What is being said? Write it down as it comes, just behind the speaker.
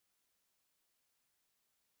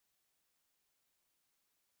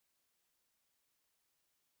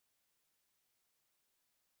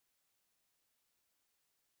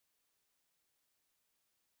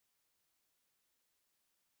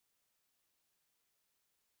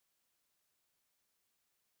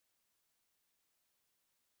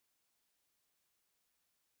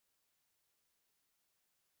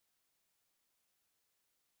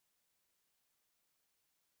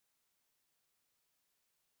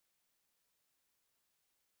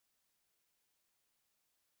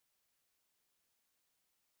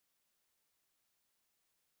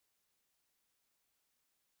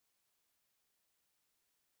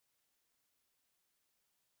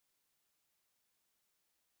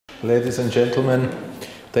ladies and gentlemen.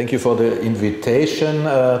 Thank you for the invitation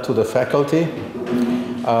to the faculty.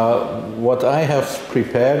 What I have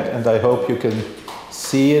prepared, and I hope you can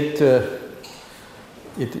see it,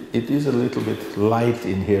 it is a little bit light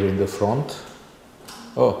in here in the front.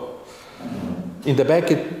 Oh, in the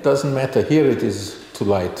back it doesn't matter. Here it is too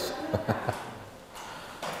light.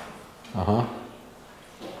 Well,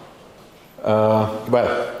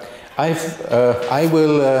 I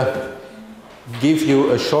will give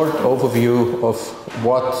you a short overview of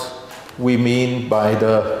what we mean by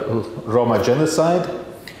the Roma genocide,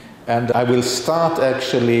 and I will start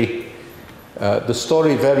actually the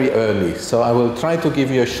story very early. So I will try to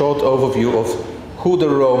give you a short overview of who the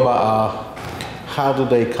Roma are, how do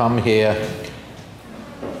they come here,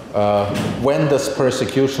 when does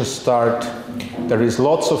persecution start. There is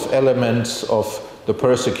lots of elements of the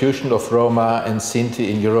persecution of Roma and Sinti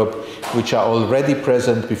in Europe which are already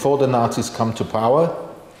present before the Nazis come to power,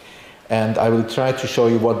 and I will try to show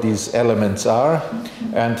you what these elements are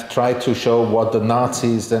and try to show what the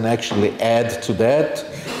Nazis then actually add to that,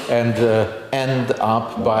 and end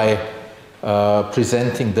up by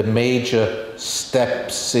presenting the major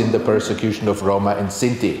steps in the persecution of Roma and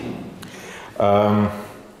Sinti.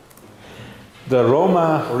 The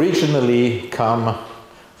Roma originally come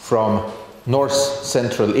from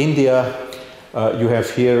north-central India. You have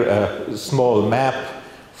here a small map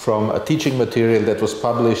from a teaching material that was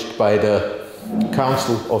published by the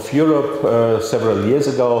Council of Europe several years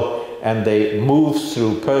ago, and they moved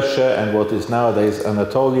through Persia and what is nowadays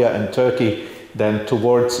Anatolia and Turkey, then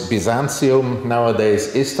towards Byzantium,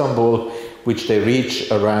 nowadays Istanbul, which they reach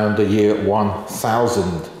around the year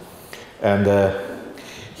 1000. And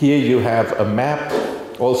here you have a map,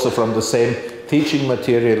 also from the same teaching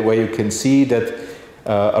material, where you can see that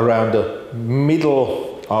around the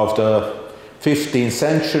middle of the 15th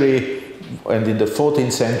century and in the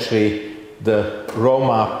 14th century, the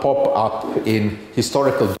Roma pop up in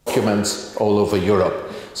historical documents all over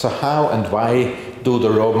Europe. So how and why do the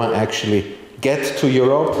Roma actually get to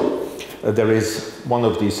Europe? There is one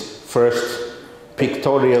of these first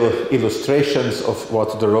pictorial illustrations of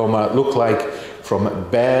what the Roma look like from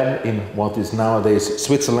Bern in what is nowadays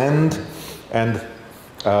Switzerland. And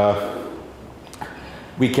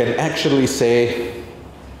we can actually say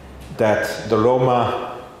that the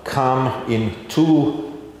Roma come in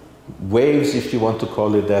two waves, if you want to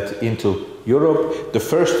call it that, into Europe. The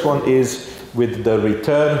first one is with the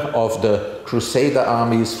return of the Crusader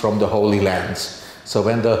armies from the Holy Lands. So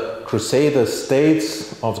when the Crusader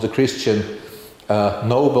states of the Christian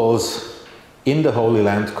nobles in the Holy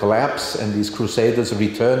Land collapse and these Crusaders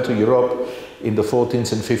return to Europe in the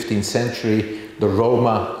 14th and 15th century, the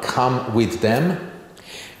Roma come with them.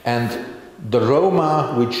 And the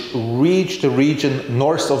Roma, which reach the region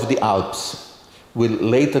north of the Alps, will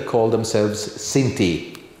later call themselves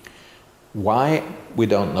Sinti. Why? We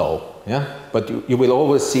don't know. Yeah? But you will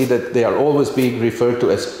always see that they are always being referred to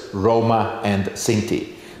as Roma and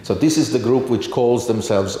Sinti. So this is the group which calls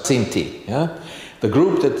themselves Sinti. Yeah? The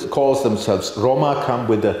group that calls themselves Roma come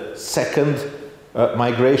with the second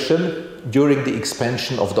migration during the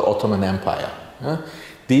expansion of the Ottoman Empire.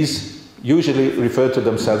 These usually refer to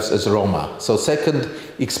themselves as Roma. So second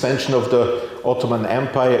expansion of the Ottoman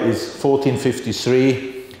Empire is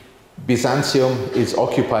 1453. Byzantium is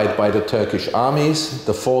occupied by the Turkish armies.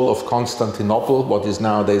 The fall of Constantinople, what is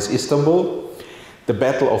nowadays Istanbul. The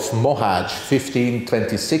Battle of Mohács,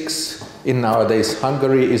 1526, in nowadays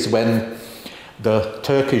Hungary, is when the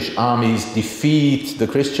Turkish armies defeat the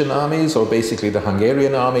Christian armies, or basically the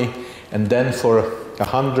Hungarian army, and then for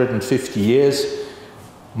 150 years,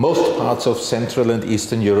 most parts of Central and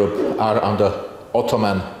Eastern Europe are under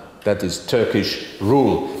Ottoman, that is Turkish,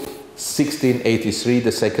 rule. 1683,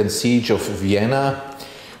 the second siege of Vienna,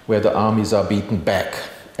 where the armies are beaten back.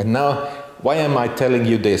 And now, why am I telling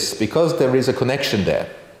you this? Because there is a connection there.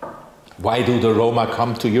 Why do the Roma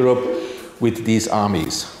come to Europe with these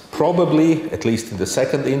armies? Probably, at least in the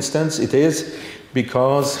second instance, it is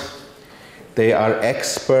because they are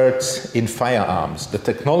experts in firearms. The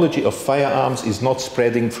technology of firearms is not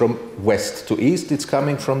spreading from west to east, it's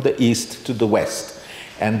coming from the east to the west.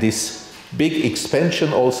 And this big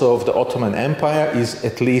expansion also of the Ottoman Empire is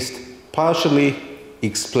at least partially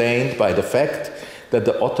explained by the fact that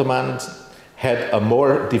the Ottomans had a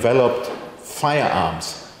more developed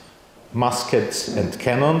firearms, muskets and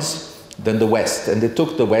cannons, than the West. And it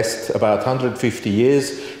took the West about 150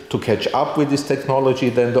 years to catch up with this technology.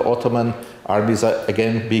 Then the Ottoman armies are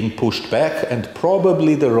again being pushed back, and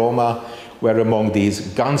probably the Roma were among these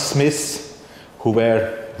gunsmiths who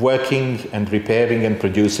were working and repairing and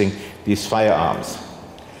producing these firearms.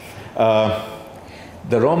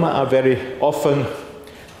 The Roma are very often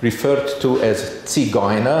referred to as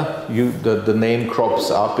Zigeuner. The name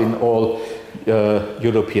crops up in all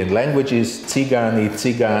European languages, Tsigani,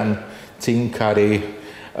 Tsigan, Tsinkari.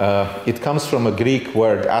 It comes from a Greek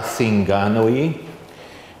word asinganoi,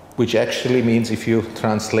 which actually means, if you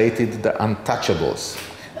translate it, the untouchables.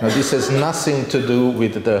 Now this has nothing to do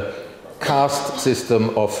with the caste system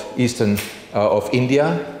of of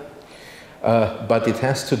India, but it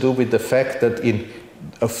has to do with the fact that in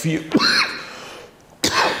a few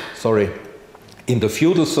in the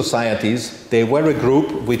feudal societies, they were a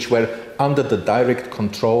group which were under the direct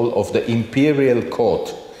control of the imperial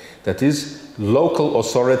court. That is, local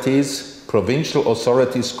authorities, provincial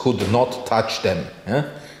authorities could not touch them.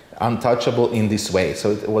 Untouchable in this way.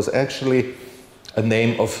 So it was actually a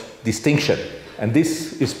name of distinction. And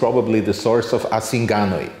this is probably the source of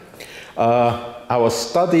asinganoi. Our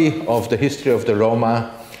study of the history of the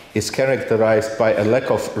Roma is characterized by a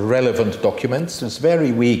lack of relevant documents. It's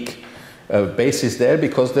very weak basis there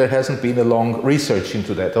because there hasn't been a long research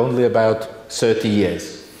into that, only about 30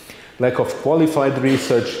 years. Lack of qualified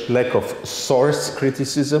research, lack of source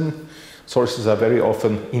criticism. Sources are very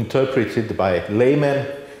often interpreted by laymen,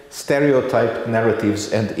 stereotype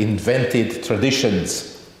narratives, and invented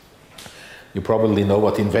traditions. You probably know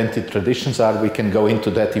what invented traditions are. We can go into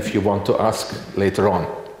that if you want to ask later on.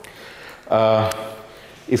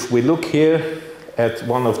 If we look here at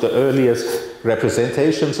one of the earliest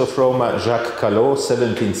representations of Roma, Jacques Callot,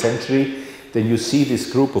 17th century, then you see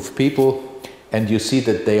this group of people and you see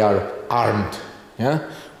that they are armed,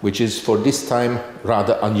 which is for this time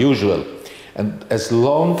rather unusual. And as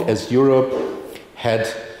long as Europe had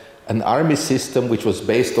an army system which was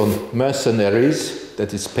based on mercenaries,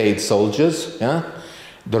 that is paid soldiers,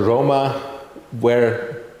 the Roma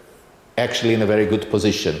were actually in a very good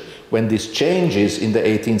position. When this changes in the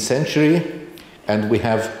 18th century and we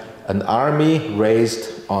have an army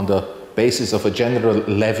raised on the basis of a general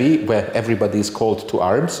levy where everybody is called to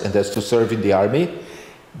arms and has to serve in the army,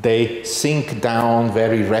 they sink down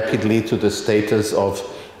very rapidly to the status of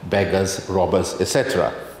beggars, robbers,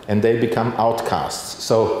 etc. And they become outcasts.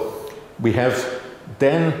 So we have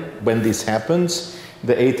then, when this happens,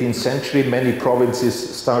 the 18th century, many provinces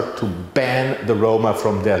start to ban the Roma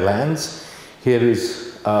from their lands. Here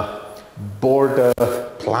is a border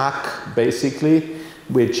plaque, basically,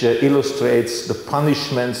 which illustrates the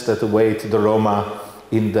punishments that await the Roma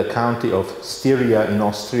in the county of Styria in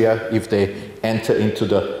Austria if they enter into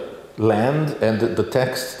the land. And the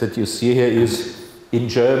text that you see here is in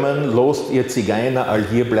German: Lost ihr Zigeuner, all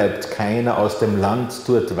hier bleibt keiner, aus dem Land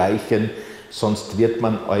tut weichen, sonst wird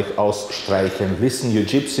man euch ausstreichen. Listen, you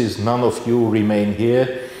gypsies, none of you remain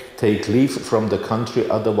here. Take leave from the country,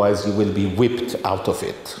 otherwise you will be whipped out of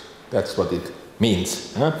it. That's what it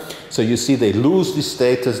means. So you see they lose this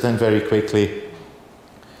status then very quickly.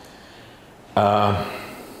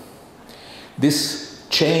 This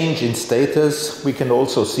change in status we can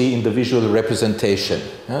also see in the visual representation.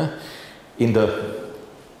 In the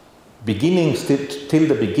beginning, till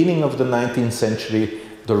the beginning of the 19th century,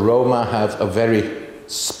 the Roma have a very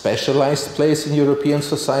specialized place in European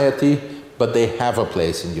society, but they have a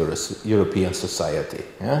place in European society.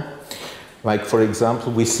 Like, for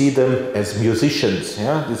example, we see them as musicians.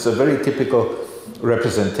 It's a very typical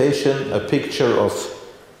representation, a picture of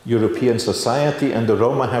European society, and the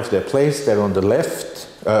Roma have their place there on the left,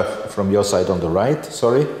 from your side on the right,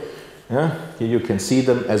 sorry. Here you can see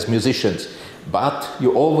them as musicians, but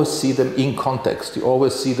you always see them in context. You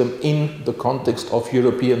always see them in the context of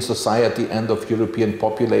European society and of European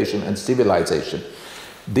population and civilization.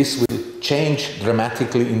 This will change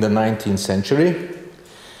dramatically in the 19th century.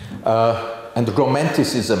 And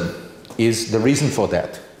Romanticism is the reason for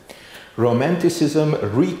that. Romanticism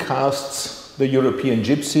recasts the European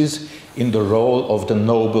gypsies in the role of the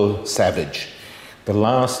noble savage, the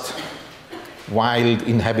last wild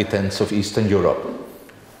inhabitants of Eastern Europe.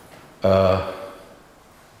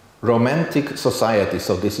 Romantic society,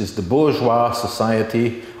 so this is the bourgeois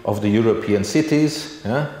society of the European cities.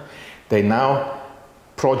 They now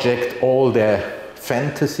project all their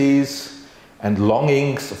fantasies and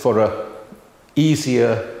longings for a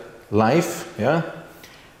easier life,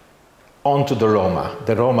 onto the Roma.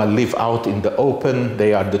 The Roma live out in the open.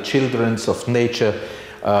 They are the children of nature.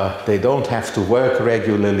 They don't have to work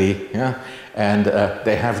regularly, and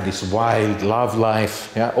they have this wild love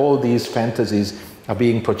life. All these fantasies are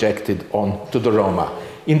being projected onto the Roma.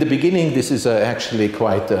 In the beginning, this is actually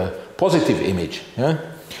quite a positive image,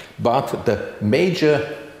 but the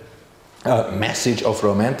major message of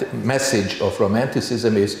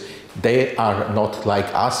romanticism is they are not like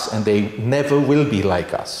us and they never will be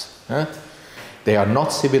like us. They are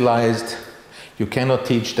not civilized. You cannot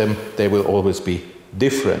teach them. They will always be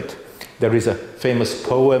different. There is a famous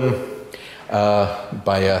poem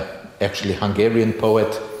by a actually Hungarian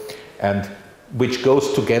poet, and which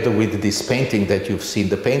goes together with this painting that you've seen.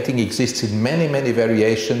 The painting exists in many, many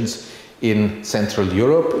variations in Central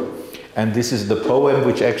Europe, and this is the poem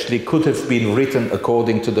which actually could have been written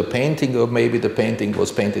according to the painting, or maybe the painting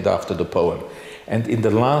was painted after the poem. And in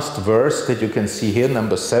the last verse that you can see here,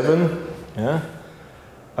 number 7, yeah?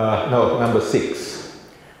 No, number 6,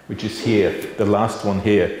 which is here, the last one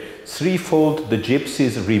here. Threefold the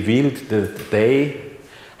gypsies revealed the day,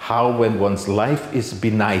 how when one's life is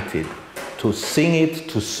benighted, to sing it,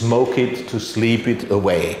 to smoke it, to sleep it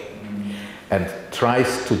away, and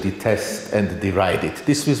tries to detest and deride it.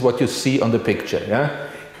 This is what you see on the picture. Yeah?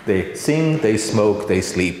 They sing, they smoke, they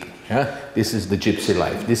sleep. Yeah? This is the gypsy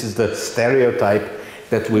life. This is the stereotype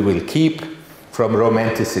that we will keep from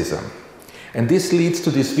Romanticism. And this leads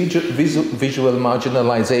to this visual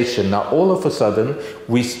marginalization. Now, all of a sudden,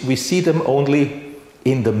 we see them only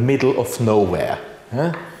in the middle of nowhere.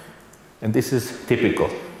 Huh? And this is typical.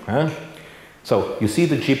 Huh? So, you see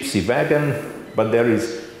the gypsy wagon, but there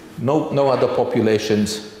is no other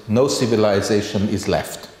populations, no civilization is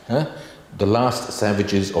left. Huh? The last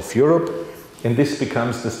savages of Europe, and this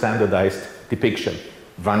becomes the standardized depiction.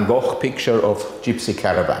 Van Gogh picture of gypsy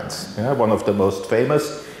caravans, yeah? One of the most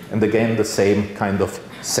famous. And again, the same kind of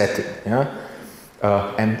setting. Yeah?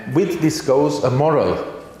 And with this goes a moral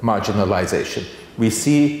marginalization. We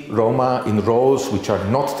see Roma in roles which are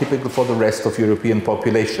not typical for the rest of European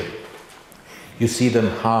population. You see them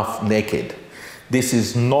half naked. This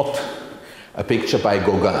is not a picture by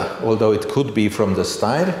Gauguin, although it could be from the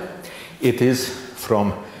style. It is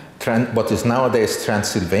from what is nowadays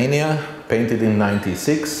Transylvania, painted in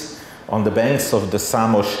 '96. On the banks of the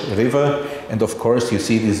Samos River, and of course you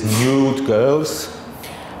see these nude girls,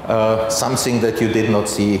 something that you did not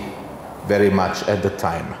see very much at the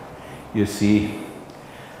time. You see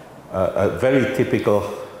a very typical,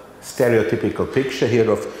 stereotypical picture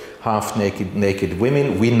here of half-naked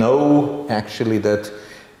women. We know actually that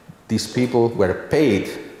these people were paid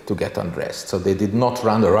to get undressed, so they did not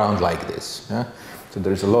run around like this. Yeah? So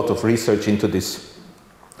there is a lot of research into this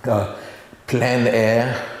plein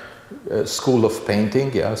air school of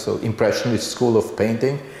painting, yeah, so Impressionist school of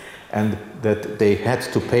painting, and that they had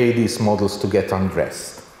to pay these models to get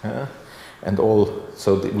undressed. Yeah? And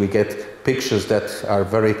so we get pictures that are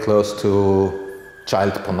very close to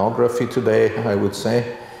child pornography today, I would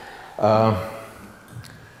say. Now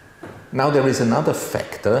there is another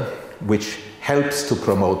factor which helps to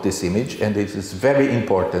promote this image, and it is very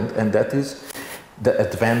important, and that is the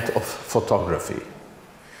advent of photography.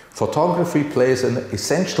 Photography plays an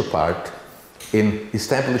essential part in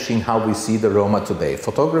establishing how we see the Roma today.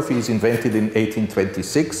 Photography is invented in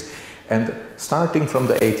 1826, and starting from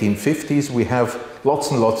the 1850s, we have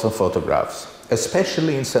lots and lots of photographs,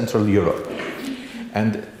 especially in Central Europe.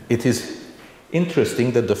 And it is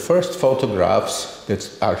interesting that the first photographs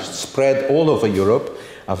that are spread all over Europe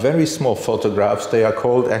are very small photographs. They are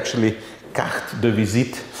called actually carte de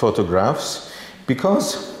visite photographs,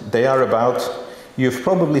 because they are about, you've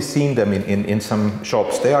probably seen them in some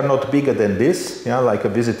shops. They are not bigger than this, yeah, like a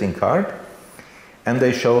visiting card, and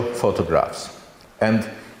they show photographs. And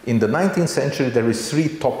in the 19th century, there is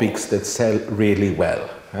 3 topics that sell really well.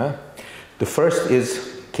 Yeah? The first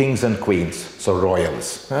is kings and queens, so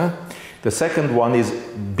royals. Yeah? The second one is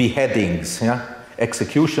beheadings, yeah?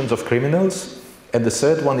 Executions of criminals. And the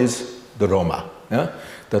third one is the Roma, yeah?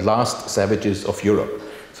 The last savages of Europe.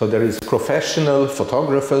 So there is professional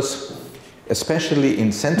photographers, especially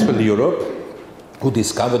in Central Europe, who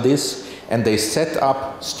discover this, and they set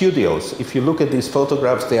up studios. If you look at these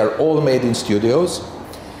photographs, they are all made in studios,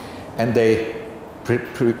 and they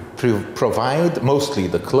provide mostly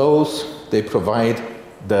the clothes, they provide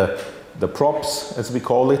the props, as we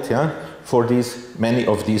call it, yeah, for many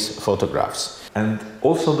of these photographs. And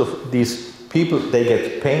also these people, they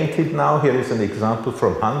get painted now. Here is an example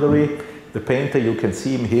from Hungary. The painter, you can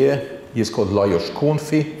see him here, he is called Lajos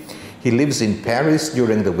Kunfi. He lives in Paris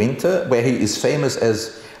during the winter, where he is famous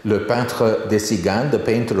as Le Peintre des Cigales, the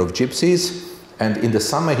painter of gypsies. And in the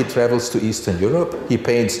summer he travels to Eastern Europe, he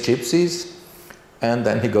paints gypsies, and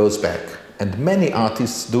then he goes back. And many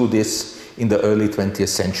artists do this in the early 20th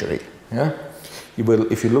century. Yeah?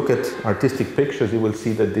 If you look at artistic pictures, you will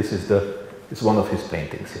see that this is one of his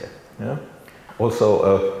paintings here. Yeah?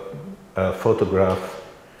 Also a photograph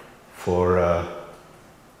for a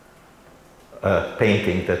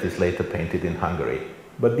painting that is later painted in Hungary.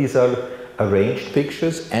 But these are arranged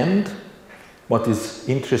pictures, and what is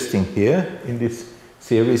interesting here in this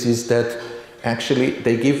series is that actually,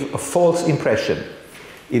 they give a false impression.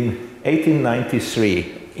 In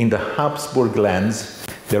 1893, in the Habsburg lands,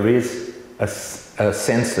 there is a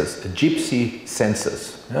census, a gypsy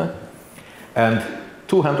census. Yeah? And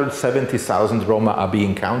 270,000 Roma are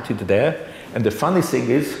being counted there. And the funny thing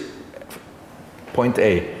is, point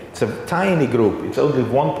A, it's a tiny group. It's only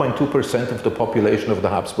 1.2% of the population of the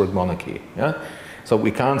Habsburg monarchy. Yeah? So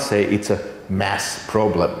we can't say it's a mass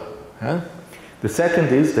problem. Yeah? The second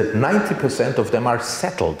is that 90% of them are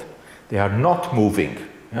settled. They are not moving.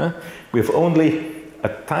 Yeah? We have only a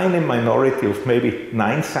tiny minority of maybe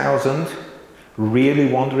 9,000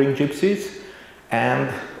 really wandering gypsies, and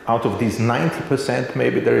out of these 90%,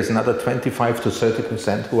 maybe there is another 25 to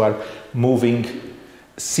 30% who are moving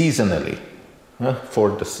seasonally,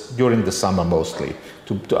 during the summer mostly,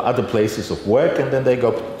 to other places of work, and then they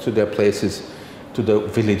go to their places, to the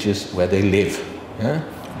villages where they live. Yeah?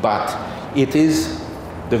 But it is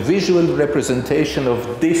the visual representation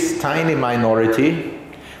of this tiny minority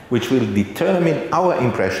which will determine our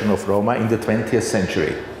impression of Roma in the 20th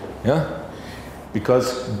century. Yeah?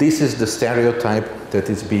 Because this is the stereotype that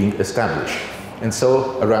is being established. And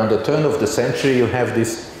so around the turn of the century you have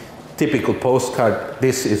this typical postcard.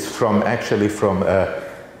 This is actually from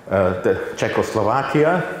the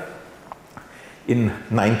Czechoslovakia in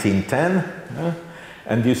 1910.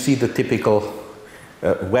 And you see the typical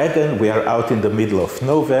wagon. We are out in the middle of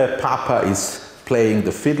nowhere. Papa is playing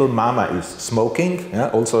the fiddle, Mama is smoking,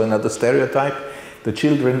 also another stereotype. The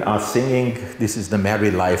children are singing. This is the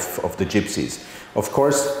merry life of the gypsies. Of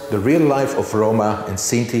course, the real life of Roma and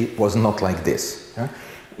Sinti was not like this.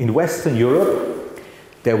 In Western Europe,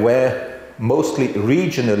 there were mostly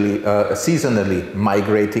regionally, seasonally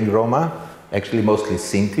migrating Roma, actually mostly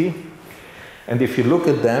Sinti. And if you look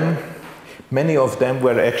at them, many of them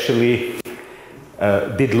were actually,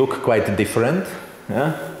 did look quite different.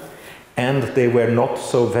 And they were not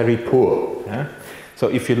so very poor. Yeah? So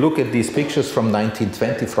if you look at these pictures from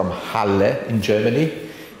 1920 from Halle in Germany,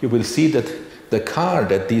 you will see that the car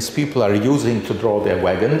that these people are using to draw their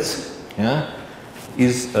wagons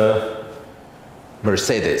is a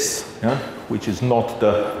Mercedes, which is not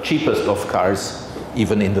the cheapest of cars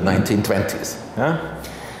even in the 1920s.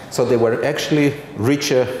 So they were actually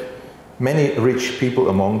richer, many rich people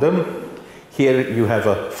among them. Here you have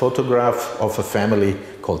a photograph of a family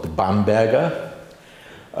called Bamberger.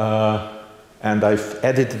 And I've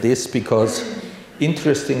added this because,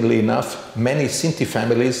 interestingly enough, many Sinti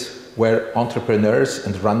families were entrepreneurs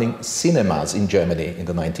and running cinemas in Germany in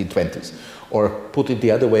the 1920s. Or put it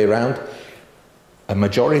the other way around, a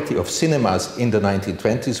majority of cinemas in the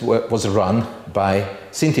 1920s was run by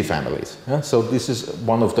Sinti families. So this is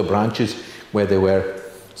one of the branches where they were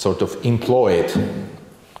sort of employed.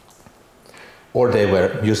 Or they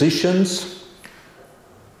were musicians.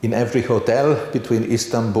 In every hotel between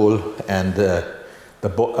Istanbul and the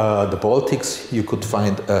Baltics, you could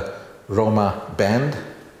find a Roma band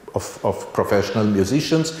of professional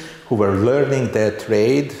musicians who were learning their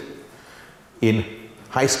trade in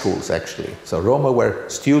high schools, actually. So Roma were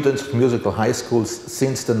students of musical high schools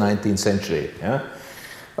since the 19th century.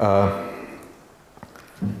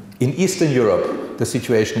 In Eastern Europe, the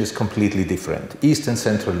situation is completely different. East and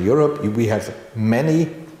Central Europe, we have many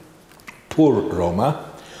poor Roma,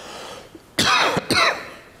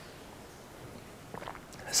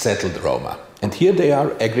 settled Roma. And here they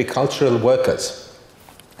are agricultural workers.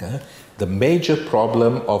 The major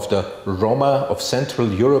problem of the Roma of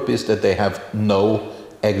Central Europe is that they have no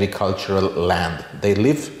agricultural land. They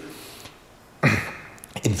live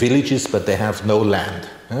in villages, but they have no land.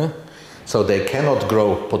 So they cannot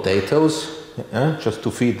grow potatoes just to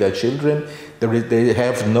feed their children. They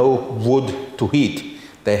have no wood to heat.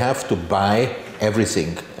 They have to buy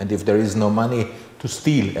everything. And if there is no money, to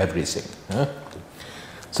steal everything.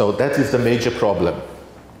 So that is the major problem.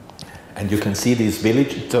 And you can see this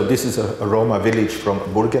village. So this is a Roma village from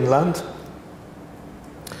Burgenland.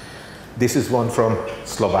 This is one from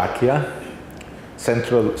Slovakia,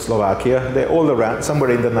 central Slovakia. They're all around,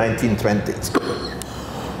 somewhere in the 1920s.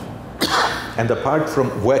 And apart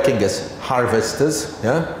from working as harvesters,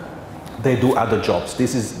 they do other jobs.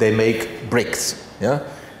 They make bricks,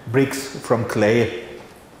 bricks from clay,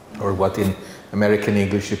 or what in American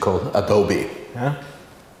English you call adobe.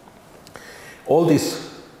 All this,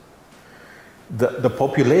 the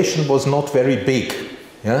population was not very big.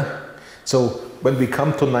 So when we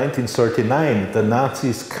come to 1939, the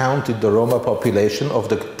Nazis counted the Roma population of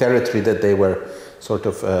the territory that they were sort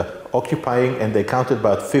of occupying, and they counted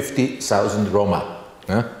about 50,000 Roma.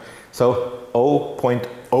 So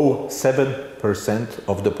 0.07%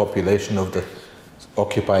 of the population of the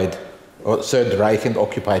occupied, or Third Reich and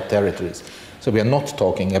occupied territories. So we are not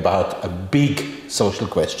talking about a big social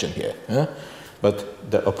question here.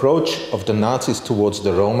 But the approach of the Nazis towards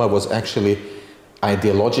the Roma was actually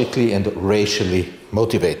ideologically and racially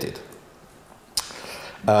motivated.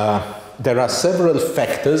 There are several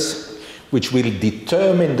factors which will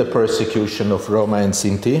determine the persecution of Roma and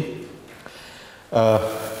Sinti,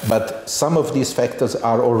 but some of these factors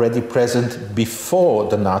are already present before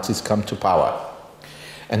the Nazis come to power.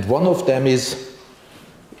 And one of them is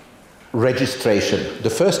registration. The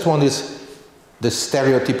first one is the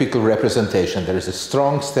stereotypical representation. There is a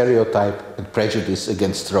strong stereotype and prejudice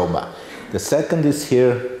against Roma. The second is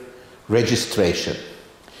here registration.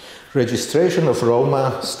 Registration of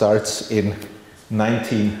Roma starts in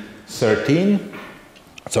 1913,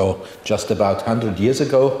 so just about 100 years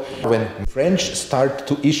ago, when French start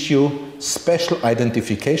to issue special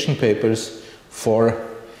identification papers for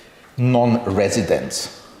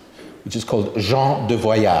non-residents, which is called gens de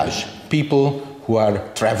voyage, people who are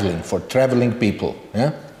traveling, for traveling people.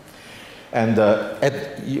 Yeah? And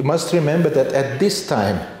you must remember that at this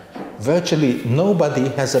time, virtually nobody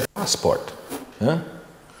has a passport. Yeah?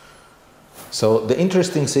 So the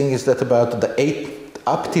interesting thing is that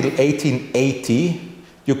up till 1880,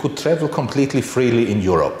 you could travel completely freely in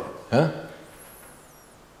Europe. Yeah?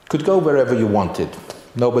 Could go wherever you wanted.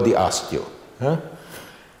 Nobody asked you. Yeah?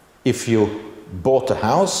 If you bought a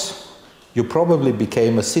house, you probably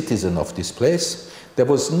became a citizen of this place. There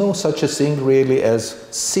was no such a thing really as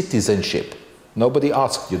citizenship. Nobody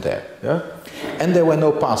asked you there. Yeah? And there were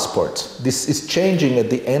no passports. This is changing at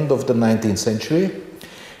the end of the 19th century.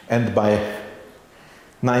 And by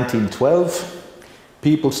 1912,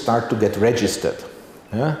 people start to get registered.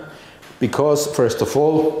 Yeah? Because, first of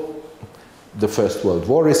all, the First World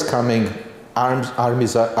War is coming,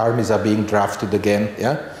 armies are being drafted again,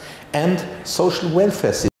 yeah? And social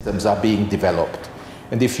welfare systems are being developed.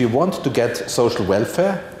 And if you want to get social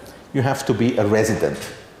welfare, you have to be a resident.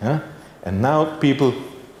 Yeah? And now people,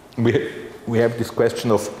 we have this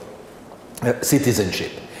question of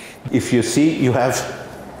citizenship. If you see, you have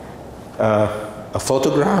a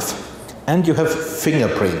photograph and you have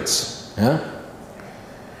fingerprints. Yeah?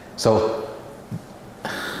 So,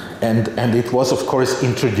 and it was of course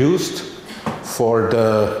introduced for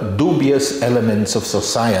the dubious elements of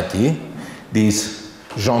society, these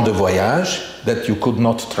gens de voyage that you could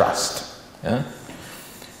not trust. Yeah?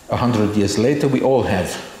 100 years later, we all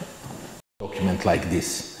have a document like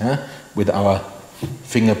this, yeah? With our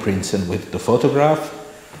fingerprints and with the photograph.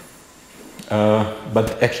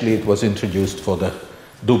 But actually it was introduced for the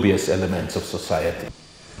dubious elements of society.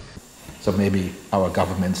 So maybe our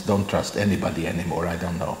governments don't trust anybody anymore, I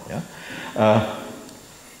don't know. Yeah?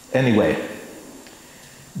 Anyway,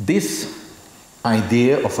 this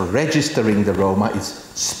idea of registering the Roma is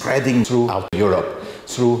spreading throughout Europe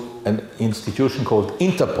through an institution called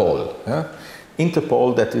Interpol. Yeah?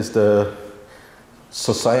 Interpol, that is the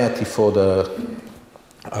society for the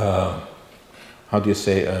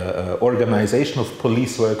organization of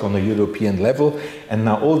police work on a European level, and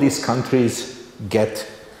now all these countries get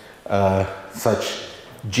such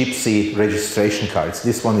gypsy registration cards.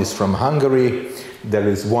 This one is from Hungary, there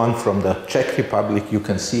is one from the Czech Republic, you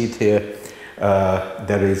can see it here,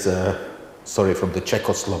 there is from the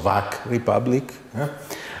Czechoslovak Republic.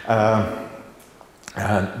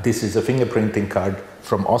 This is a fingerprinting card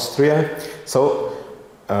from Austria. So,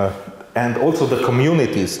 and also the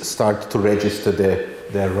communities start to register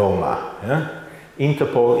their Roma. Yeah?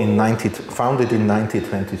 Interpol, founded in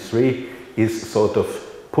 1923, is sort of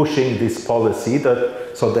pushing this policy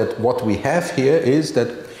so that what we have here is that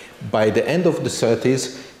by the end of the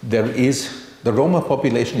 30s, the Roma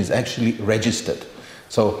population is actually registered.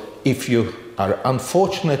 So if you are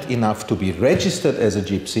unfortunate enough to be registered as a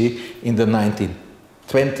gypsy in the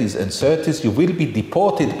 1920s and 30s, you will be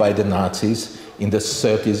deported by the Nazis in the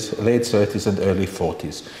 30s, late 30s and early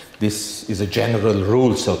 40s. This is a general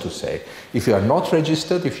rule, so to say. If you are not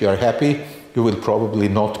registered, if you are happy, you will probably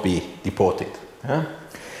not be deported. Yeah?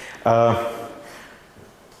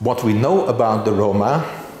 What we know about the Roma,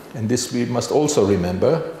 and this we must also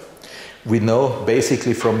remember, we know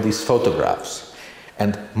basically from these photographs.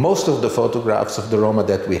 And most of the photographs of the Roma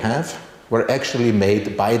that we have were actually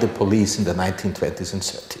made by the police in the 1920s and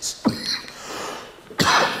 30s.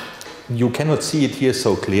 You cannot see it here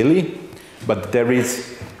so clearly, but there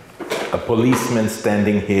is a policeman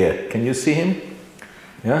standing here. Can you see him?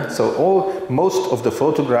 Yeah? So most of the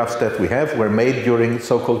photographs that we have were made during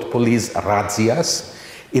so-called police razzias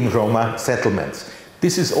in Roma settlements.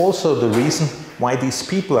 This is also the reason why these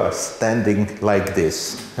people are standing like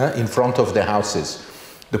this, in front of the houses.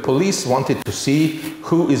 The police wanted to see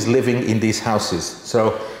who is living in these houses.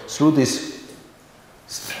 So through this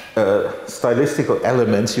stylistical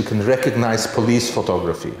elements, you can recognize police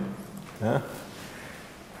photography. Yeah?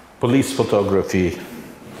 Police photography.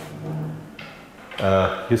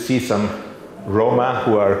 You see some Roma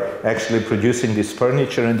who are actually producing this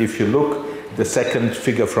furniture, and if you look, the second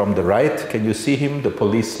figure from the right, can you see him? The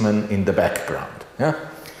policeman in the background. Yeah?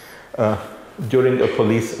 During a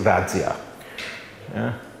police razzia.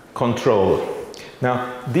 Yeah? Control.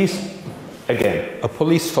 Now, this, again, a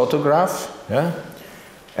police photograph, yeah?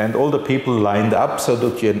 And all the people lined up so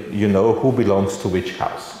that you know who belongs to which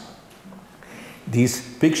house.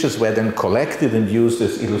 These pictures were then collected and used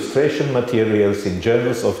as illustration materials in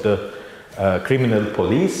journals of the criminal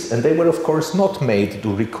police, and they were of course not made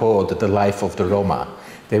to record the life of the Roma.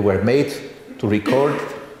 They were made to record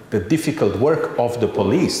the difficult work of the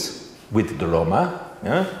police with the Roma,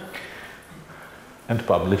 yeah? And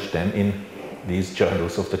published them in these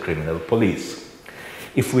journals of the criminal police.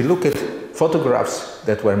 If we look at photographs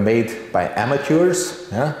that were made by amateurs,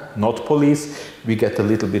 yeah, not police, we get a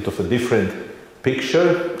little bit of a different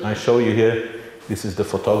picture. I show you here, this is the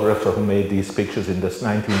photographer who made these pictures in the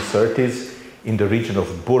 1930s in the region of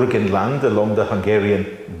Burgenland along the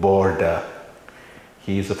Hungarian border.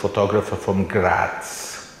 He is a photographer from Graz.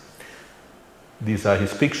 These are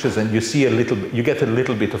his pictures, and you see you get a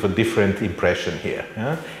little bit of a different impression here.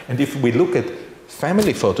 Yeah? And if we look at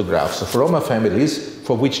family photographs of Roma families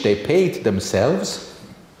for which they paid themselves,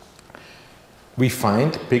 we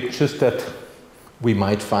find pictures that we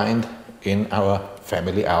might find in our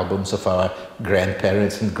family albums of our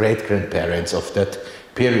grandparents and great-grandparents of that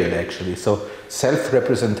period, actually. So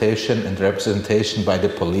self-representation and representation by the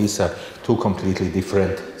police are two completely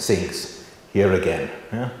different things. Here again.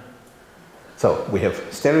 Yeah? So we have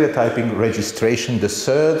stereotyping, registration. The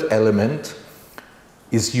third element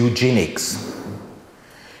is eugenics.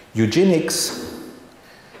 Eugenics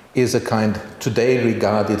is a kind, today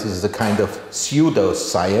regarded as a kind of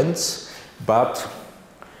pseudoscience, but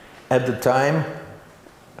at the time,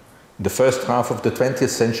 the first half of the 20th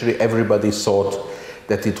century, everybody thought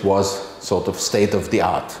that it was sort of state of the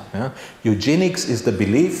art. Yeah? Eugenics is the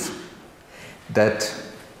belief that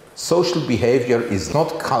social behavior is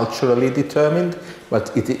not culturally determined,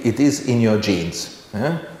 but it is in your genes.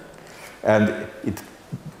 Yeah? And it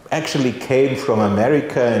actually came from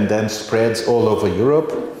America and then spreads all over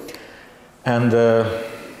Europe, and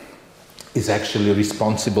is actually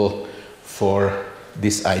responsible for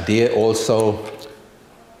this idea also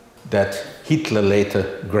that Hitler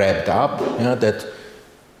later grabbed up, you know, that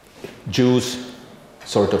Jews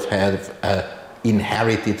sort of have an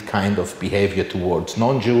inherited kind of behavior towards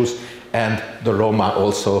non-Jews, and the Roma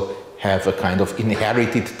also have a kind of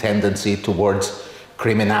inherited tendency towards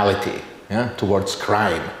criminality, yeah, towards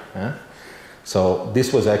crime. Yeah? So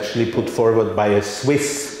this was actually put forward by a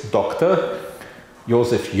Swiss doctor,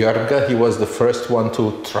 Josef Jörger. He was the first one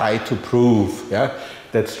to try to prove, yeah,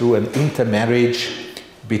 that through an intermarriage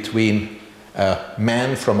between a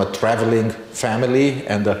man from a traveling family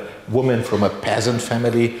and a woman from a peasant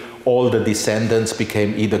family, all the descendants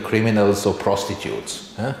became either criminals or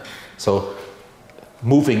prostitutes. Yeah? So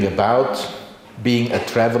moving about, being a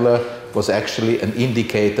traveler, was actually an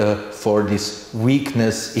indicator for this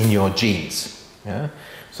weakness in your genes. Yeah?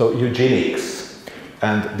 So eugenics.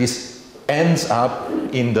 And this ends up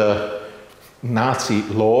in the Nazi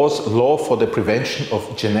laws. Law for the prevention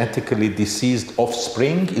of genetically diseased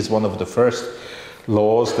offspring is one of the first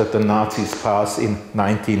laws that the Nazis passed in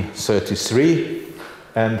 1933.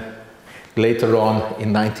 And later on,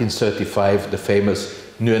 in 1935, the famous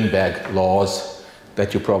Nuremberg laws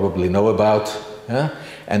that you probably know about. Yeah?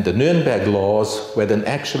 And the Nuremberg laws were then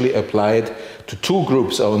actually applied to two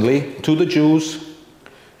groups only, to the Jews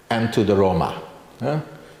and to the Roma. Yeah?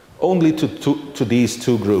 Only to these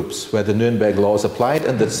two groups where the Nuremberg laws applied.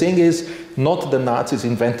 And the thing is, not the Nazis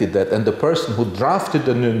invented that. And the person who drafted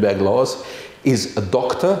the Nuremberg laws is a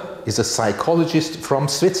doctor, is a psychologist from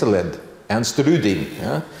Switzerland, Ernst Rüding.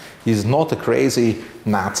 Yeah? He's not a crazy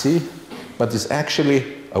Nazi, but is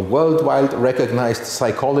actually a worldwide recognized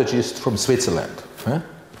psychologist from Switzerland. Yeah?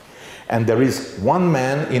 And there is one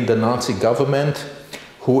man in the Nazi government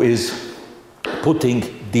who is putting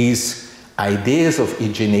these ideas of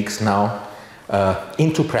eugenics now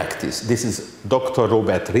into practice. This is Dr.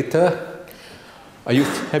 Robert Ritter.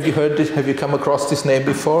 Have you heard this? Have you come across this name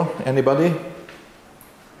before? Anybody?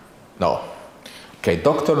 No. Okay,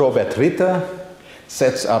 Dr. Robert Ritter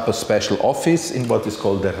sets up a special office in what is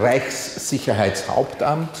called the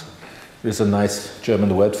Reichssicherheitshauptamt. There's a nice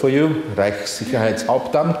German word for you,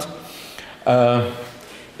 Reichssicherheitshauptamt.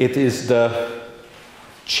 It is the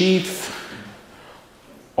chief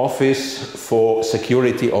office for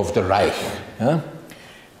security of the Reich. Yeah?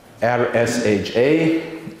 RSHA,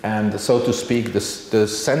 and so to speak, the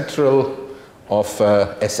central of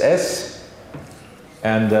SS.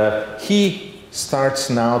 And he starts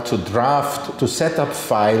now to set up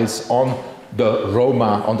files on the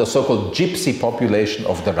Roma, on the so-called gypsy population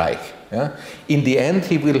of the Reich. Yeah? In the end,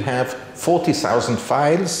 he will have 40,000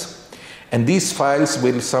 files, and these files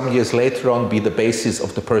will some years later on be the basis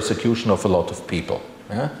of the persecution of a lot of people.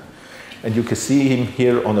 Yeah? And you can see him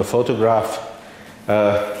here on a photograph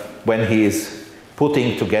when he is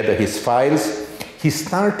putting together his files. He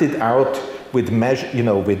started out with,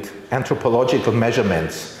 with anthropological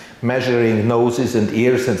measurements, measuring noses and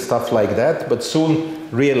ears and stuff like that, but soon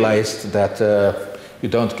realized that you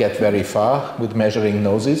don't get very far with measuring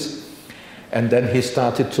noses. And then he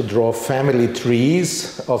started to draw family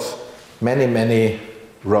trees of many, many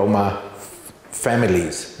Roma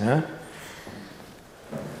families. Yeah?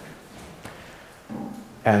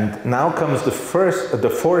 And now comes the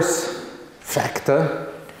fourth factor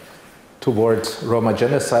towards Roma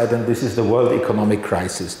genocide, and this is the world economic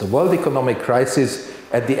crisis. The world economic crisis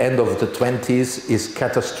at the end of the 20s is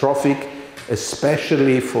catastrophic,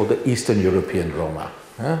 especially for the Eastern European Roma.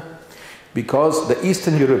 Because the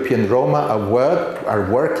Eastern European Roma are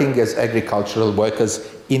working as agricultural workers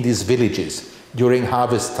in these villages during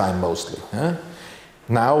harvest time mostly.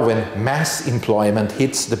 Now when mass employment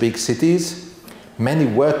hits the big cities, many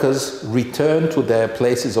workers return to their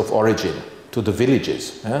places of origin, to the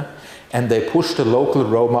villages, and they push the local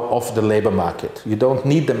Roma off the labor market. You don't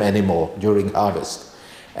need them anymore during harvest.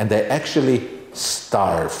 And they actually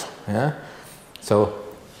starve. So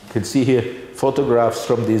you can see here photographs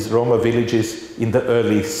from these Roma villages in the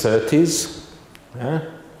early 30s. You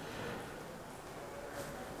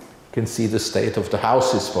can see the state of the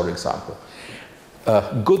houses, for example.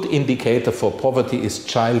 A good indicator for poverty is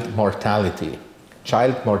child mortality.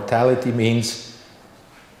 Child mortality means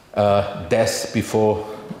death before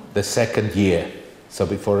the second year, so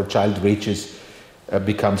before a child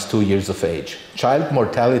becomes 2 years of age. Child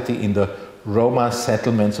mortality in the Roma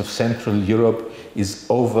settlements of Central Europe is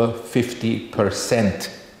over 50%.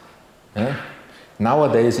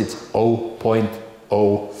 Nowadays it's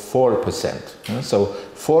 0.04%. So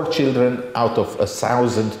 4 children out of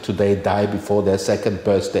 1,000 today die before their second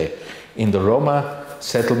birthday. In the Roma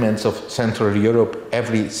settlements of Central Europe,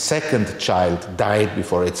 every second child died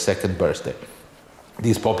before its second birthday.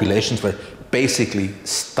 These populations were basically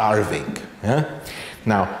starving.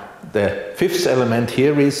 Now, the fifth element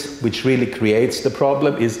here which really creates the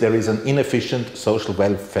problem, is there is an inefficient social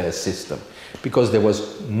welfare system, because there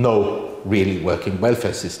was no really working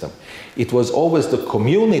welfare system. It was always the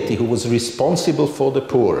community who was responsible for the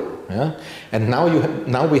poor. And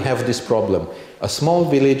now we have this problem. A small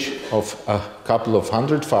village of a couple of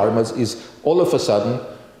hundred farmers is all of a sudden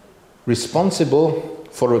responsible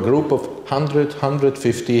for a group of 100,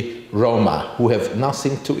 150 Roma who have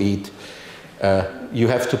nothing to eat. You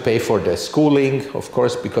have to pay for their schooling, of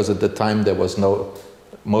course, because at the time there was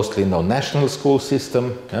mostly no national school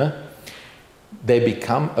system. They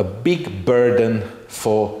become a big burden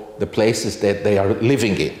for the places that they are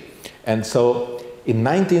living in. And so in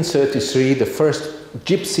 1933, the first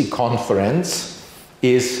Gypsy conference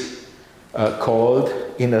is called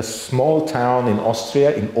in a small town in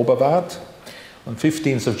Austria, in Oberwart, on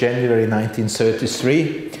 15th of January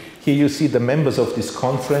 1933. Here you see the members of this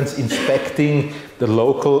conference inspecting the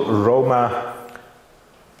local Roma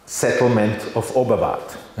settlement of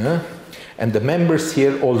Oberwart. And the members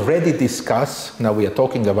here already discuss, now we are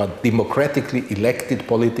talking about democratically elected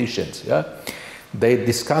politicians, they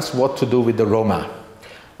discuss what to do with the Roma.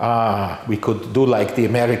 We could do like the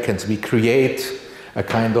Americans, we create a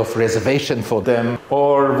kind of reservation for them,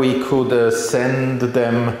 or we could send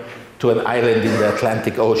them to an island in the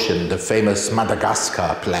Atlantic Ocean, the famous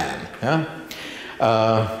Madagascar plan,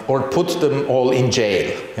 or put them all in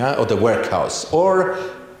jail, or the workhouse. Or,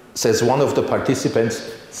 says one of the participants,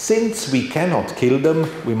 since we cannot kill them,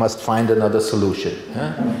 we must find another solution.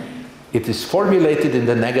 It is formulated in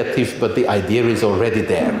the negative, but the idea is already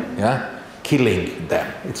there, killing them.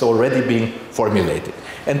 It's already being formulated.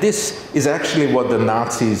 And this is actually what the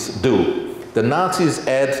Nazis do. The Nazis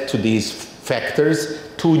add to these factors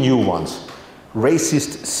 2 new ones.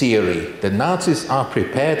 Racist theory. The Nazis are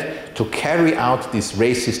prepared to carry out this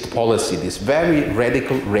racist policy, this very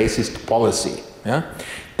radical racist policy.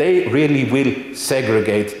 They really will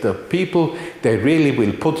segregate the people, they really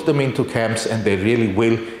will put them into camps, and they really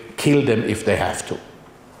will kill them if they have to.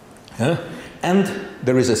 And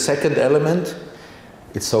there is a second element,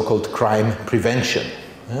 it's so-called crime prevention.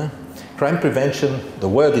 Crime prevention, the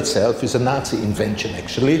word itself, is a Nazi invention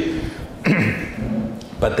actually,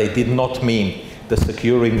 but they did not mean the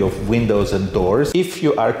securing of windows and doors. If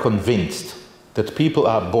you are convinced that people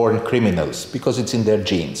are born criminals because it's in their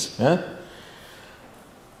genes, then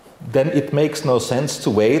it makes no sense to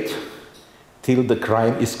wait till the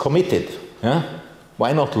crime is committed.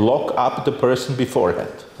 Why not lock up the person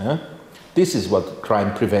beforehand? This is what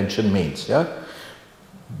crime prevention means. In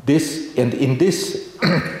this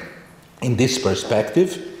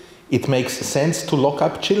perspective, it makes sense to lock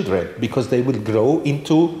up children because they will grow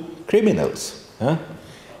into criminals.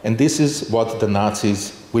 And this is what the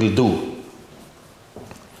Nazis will do.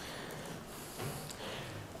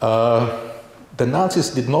 The Nazis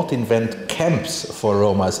did not invent camps for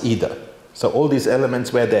Romas either. So all these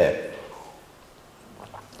elements were there.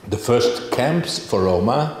 The first camps for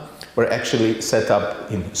Roma were actually set up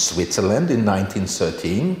in Switzerland in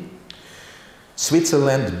 1913.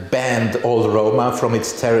 Switzerland banned all Roma from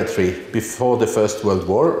its territory before the First World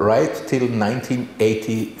War, right till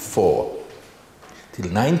 1984. Till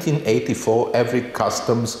 1984, every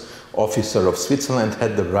customs officer of Switzerland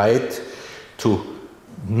had the right to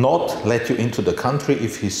not let you into the country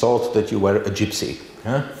if he thought that you were a gypsy.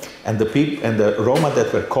 And the Roma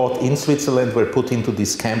that were caught in Switzerland were put into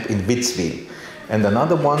this camp in Witzwil. And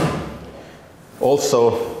another one,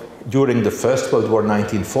 also during the First World War,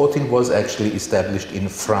 1914, was actually established in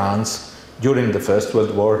France during the First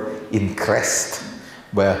World War in Crest,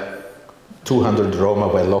 where 200 Roma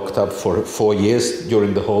were locked up for 4 years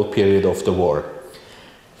during the whole period of the war.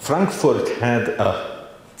 Frankfurt had a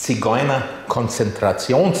Zigeuner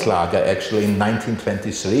Konzentrationslager actually in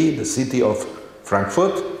 1923, the city of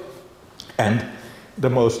Frankfurt, and the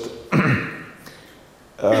most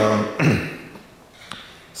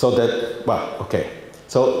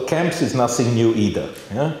so camps is nothing new either.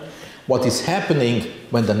 What is happening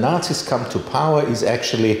when the Nazis come to power is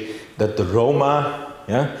actually that the Roma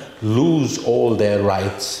lose all their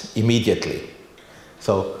rights immediately.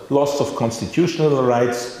 So loss of constitutional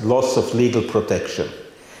rights, loss of legal protection.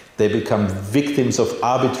 They become victims of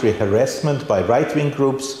arbitrary harassment by right-wing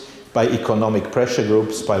groups, by economic pressure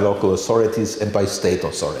groups, by local authorities, and by state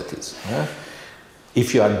authorities.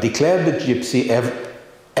 If you are declared a gypsy,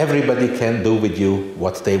 everybody can do with you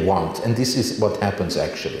what they want. And this is what happens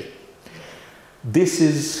actually. This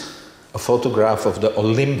is a photograph of the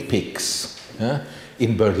Olympics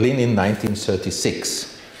in Berlin in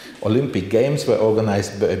 1936. Olympic Games were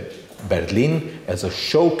organized by Berlin as a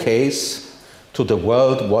showcase to the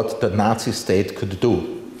world what the Nazi state could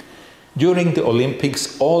do. During the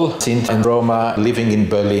Olympics, all Sinti and Roma living in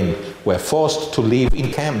Berlin were forced to live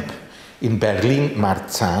in camp in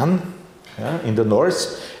Berlin-Marzahn, in the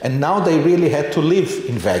north, and now they really had to live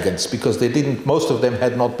in wagons because most of them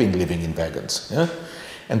had not been living in wagons.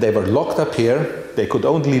 And they were locked up here. They could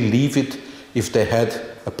only leave it if they had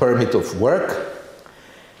a permit of work.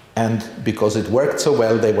 And because it worked so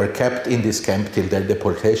well, they were kept in this camp till their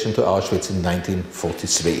deportation to Auschwitz in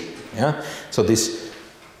 1943. So these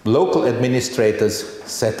local administrators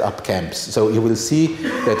set up camps. So you will see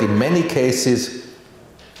that in many cases,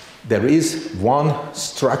 there is one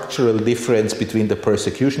structural difference between the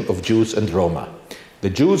persecution of Jews and Roma. The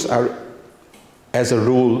Jews are, as a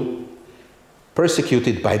rule,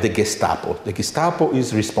 persecuted by the Gestapo. The Gestapo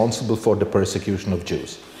is responsible for the persecution of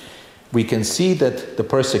Jews. We can see that the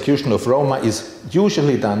persecution of Roma is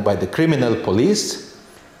usually done by the criminal police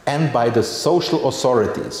and by the social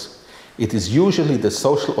authorities. It is usually the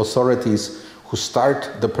social authorities who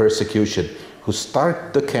start the persecution, who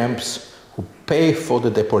start the camps, who pay for the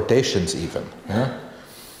deportations even.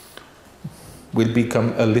 Will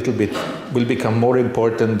become more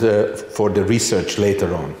important for the research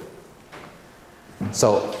later on.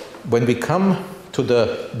 So when we come to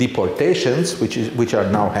the deportations, which are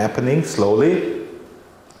now happening slowly,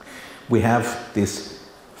 we have this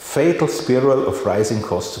fatal spiral of rising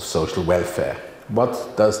costs of social welfare.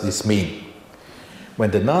 What does this mean?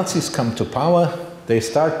 When the Nazis come to power, they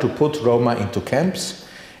start to put Roma into camps,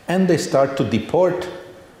 and they start to deport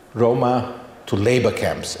Roma to labor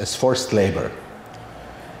camps as forced labor.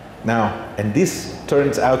 Now, and this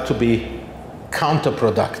turns out to be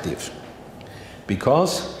counterproductive,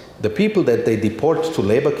 because the people that they deport to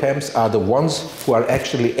labor camps are the ones who are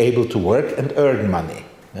actually able to work and earn money.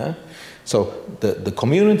 So the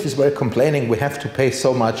communities were complaining, we have to pay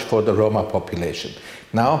so much for the Roma population.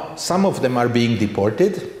 Now, some of them are being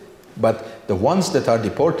deported, but the ones that are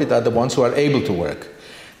deported are the ones who are able to work.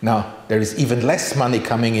 Now, there is even less money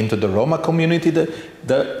coming into the Roma community.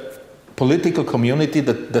 The political community,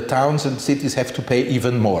 the towns and cities have to pay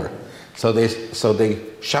even more. So they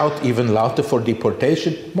shout even louder for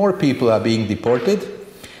deportation. More people are being deported,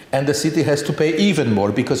 and the city has to pay even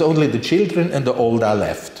more because only the children and the old are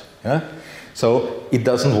left. So it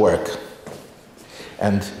doesn't work.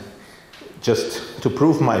 And just to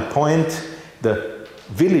prove my point, the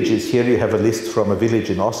villages, here you have a list from a village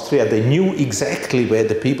in Austria, they knew exactly where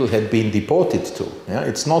the people had been deported to. Yeah?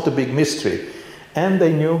 It's not a big mystery. And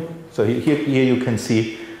they knew, so here you can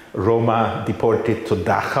see Roma deported to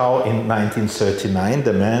Dachau in 1939,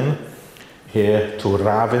 the man, here to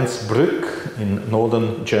Ravensbrück in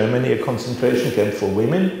northern Germany, a concentration camp for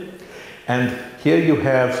women. And here you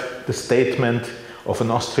have the statement of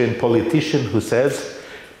an Austrian politician who says,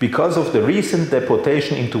 because of the recent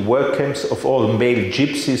deportation into work camps of all male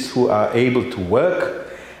gypsies who are able to work,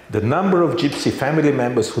 the number of gypsy family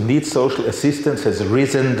members who need social assistance has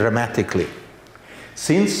risen dramatically.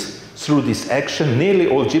 Since, through this action, nearly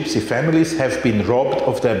all gypsy families have been robbed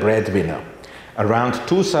of their breadwinner. Around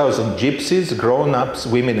 2,000 gypsies, grown-ups,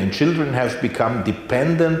 women and children have become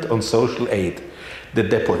dependent on social aid. The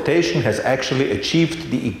deportation has actually achieved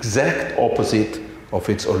the exact opposite of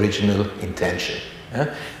its original intention.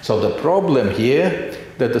 Yeah? So the problem here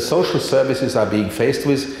that the social services are being faced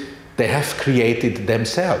with, they have created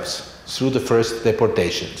themselves through the first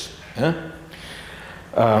deportations. Yeah?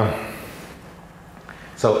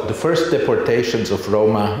 So the first deportations of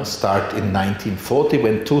Roma start in 1940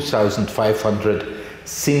 when 2,500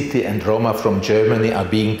 Sinti and Roma from Germany are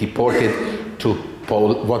being deported to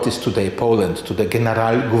what is today Poland, to the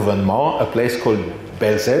Generalgouvernement, a place called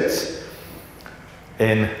Belzec,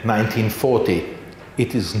 in 1940.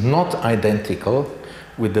 It is not identical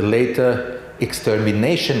with the later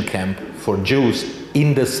extermination camp for Jews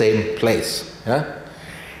in the same place. Yeah?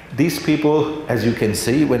 These people, as you can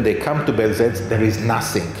see, when they come to Belzec, there is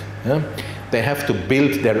nothing. Yeah? They have to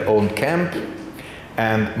build their own camp,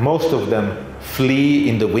 and most of them flee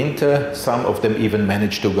in the winter. Some of them even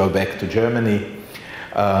manage to go back to Germany.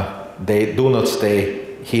 They do not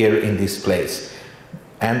stay here in this place.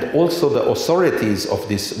 And also the authorities of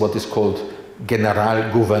this, what is called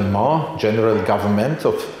Generalgouvernement, general government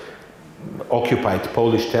of occupied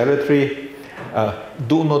Polish territory,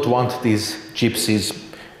 do not want these gypsies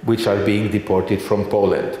which are being deported from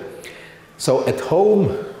Poland. So at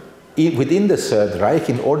home, within the Third Reich,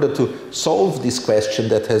 in order to solve this question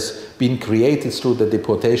that has been created through the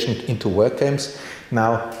deportation into work camps,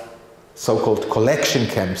 now so-called collection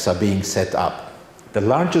camps are being set up. The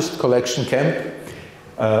largest collection camp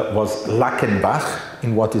was Lackenbach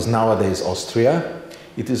in what is nowadays Austria.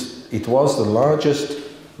 It was the largest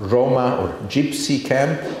Roma or gypsy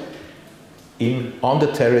camp on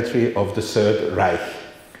the territory of the Third Reich,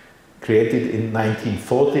 created in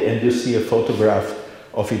 1940, and you see a photograph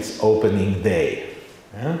of its opening day.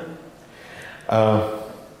 Yeah?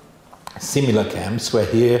 Similar camps were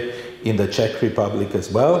here in the Czech Republic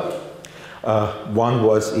as well. One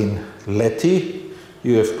was in Lety.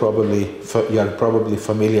 You are probably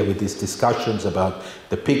familiar with these discussions about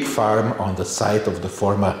the pig farm on the site of the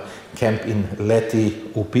former camp in Lety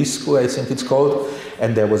Upisku, I think it's called.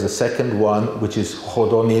 And there was a second one, which is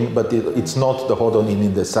Hodonin, but it's not the Hodonin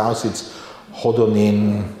in the south, it's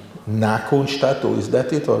Hodonin na Kunstadt, or is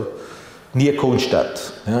that it? Or near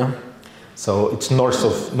Kunstadt. Yeah? So it's north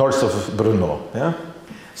of Brno. Yeah?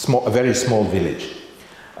 A very small village.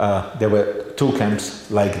 There were two camps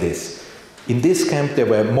like this. In this camp there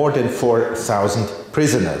were more than 4,000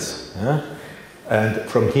 prisoners. Yeah? And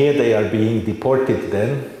from here they are being deported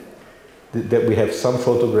then. That we have some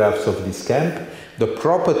photographs of this camp. The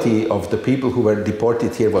property of the people who were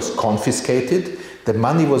deported here was confiscated. The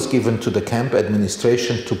money was given to the camp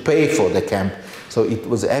administration to pay for the camp. So it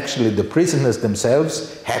was actually the prisoners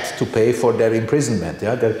themselves had to pay for their imprisonment.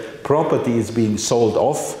 Yeah? Their property is being sold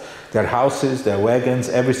off. Their houses, their wagons,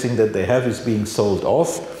 everything that they have is being sold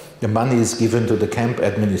off. The money is given to the camp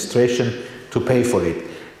administration to pay for it.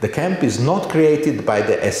 The camp is not created by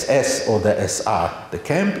the SS or the SR. The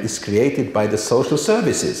camp is created by the social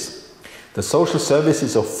services. The social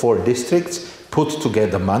services of 4 districts put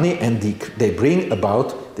together money and they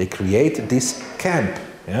create this camp.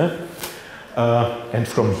 Yeah? And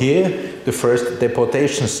from here, the first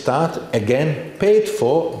deportations start, again paid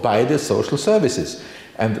for by the social services.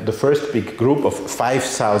 And the first big group of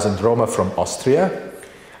 5,000 Roma from Austria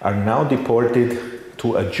are now deported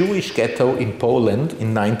to a Jewish ghetto in Poland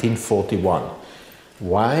in 1941.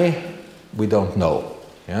 Why? We don't know.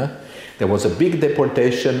 Yeah? There was a big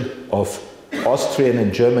deportation of Austrian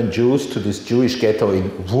and German Jews to this Jewish ghetto in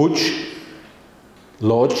Łódź,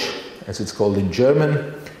 Lodz, as it's called in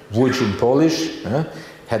German, Łódź in Polish,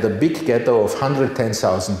 had a big ghetto of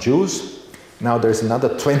 110,000 Jews. Now there's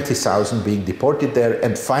another 20,000 being deported there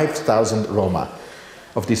and 5,000 Roma.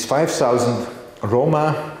 Of these 5,000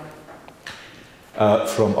 Roma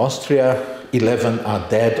from Austria, 11 are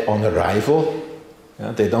dead on arrival.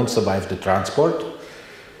 They don't survive the transport.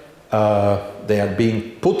 They are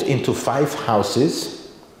being put into 5 houses.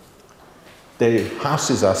 The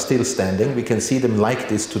houses are still standing. We can see them like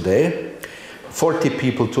this today. 40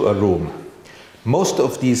 people to a room. Most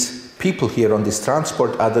of these people here on this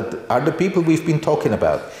transport are the people we've been talking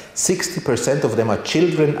about. 60% of them are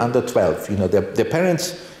children under 12. You know, their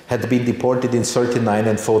parents had been deported in 39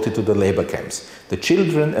 and 40 to the labor camps. The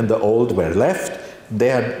children and the old were left.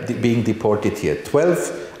 They are being deported here.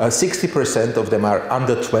 60% of them are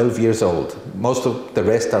under 12 years old. Most of the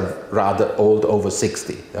rest are rather old, over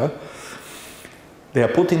 60. Yeah? They are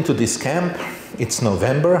put into this camp. It's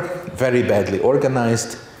November, very badly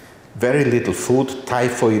organized, very little food,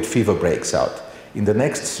 typhoid fever breaks out. In the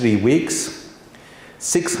next 3 weeks,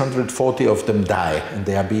 640 of them die, and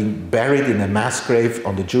they are being buried in a mass grave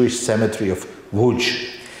on the Jewish cemetery of Łódź.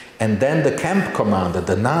 And then the camp commander,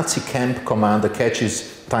 the Nazi camp commander,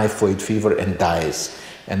 catches typhoid fever and dies.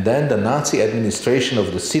 And then the Nazi administration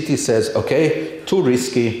of the city says, okay, too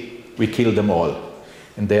risky, we kill them all.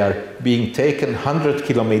 And they are being taken 100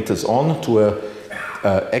 kilometers on to a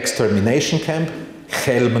extermination camp,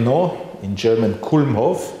 Chełmno, in German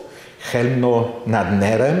Kulmhof, Chełmno nad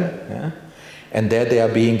Nerem, yeah? And there they are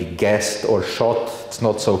being gassed or shot, it's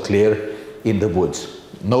not so clear, in the woods.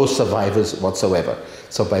 No survivors whatsoever.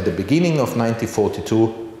 So by the beginning of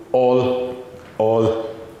 1942, all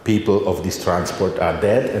people of this transport are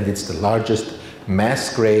dead, and it's the largest mass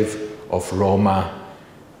grave of Roma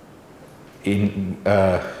in,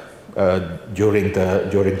 during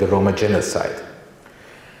the Roma genocide.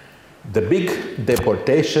 The big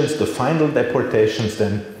deportations, the final deportations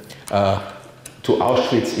then to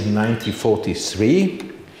Auschwitz in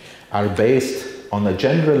 1943 are based on a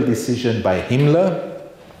general decision by Himmler.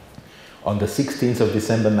 On the 16th of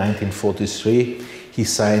December 1943, he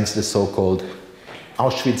signs the so-called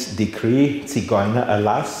Auschwitz Decree, Zigeuner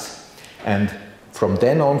Erlass, and from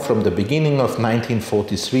then on, from the beginning of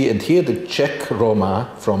 1943, and here the Czech Roma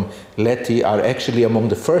from Lety are actually among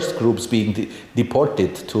the first groups being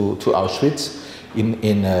deported to Auschwitz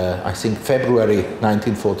in I think, February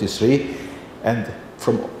 1943. And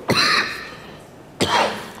from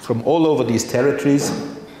all over these territories,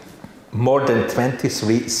 more than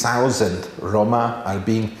 23,000 Roma are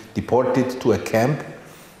being deported to a camp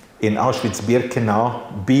in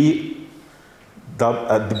Auschwitz-Birkenau,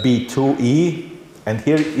 B2E. And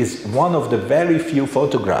here is one of the very few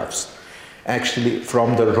photographs, actually,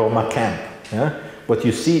 from the Roma camp. Yeah? What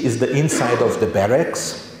you see is the inside of the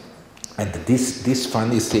barracks. And this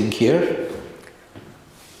funny thing here,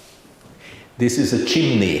 this is a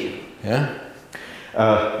chimney. Yeah?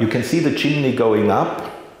 You can see the chimney going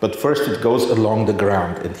up, but first it goes along the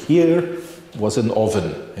ground. And here was an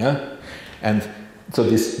oven. Yeah? And so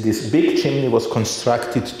this big chimney was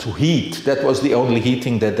constructed to heat. That was the only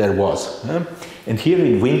heating that there was. Yeah? And here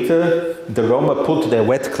in winter, the Roma put their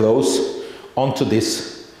wet clothes onto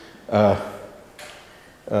this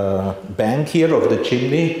bank here of the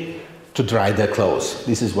chimney to dry their clothes.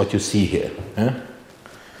 This is what you see here. Yeah?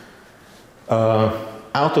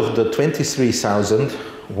 Out of the 23,000,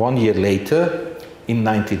 1 year later, in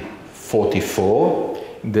 1944,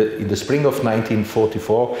 in the spring of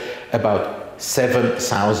 1944, about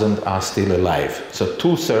 7,000 are still alive. So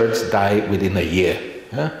 2/3 die within a year,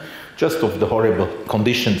 yeah? Just of the horrible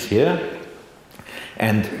conditions here.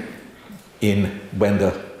 And when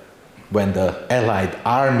the Allied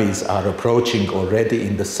armies are approaching already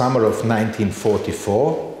in the summer of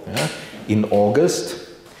 1944, yeah, in August,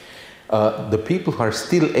 the people who are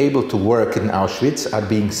still able to work in Auschwitz are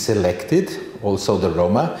being selected, also the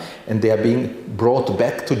Roma, and they are being brought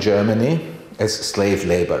back to Germany as slave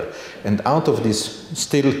labor. And out of this,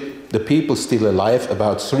 the people still alive,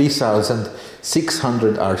 about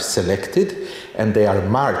 3,600 are selected, and they are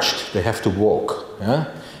marched, they have to walk, yeah,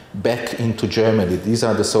 back into Germany. These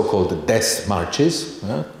are the so-called death marches,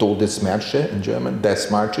 yeah, Todesmärsche in German,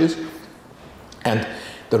 death marches. And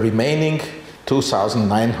the remaining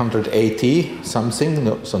 2,980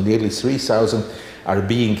 something, so nearly 3,000, are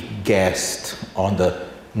being gassed on the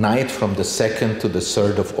night from the 2nd to the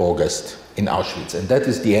 3rd of August in Auschwitz. And that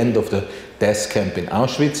is the end of the death camp in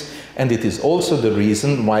Auschwitz. And it is also the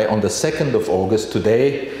reason why on the 2nd of August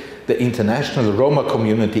today, the international Roma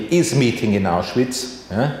community is meeting in Auschwitz,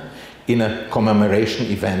 in a commemoration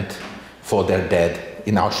event for their dead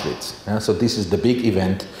in Auschwitz. So this is the big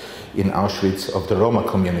event in Auschwitz of the Roma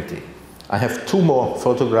community. I have 2 more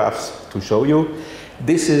photographs to show you.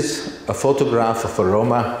 This is a photograph of a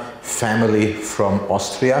Roma family from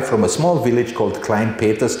Austria, from a small village called Klein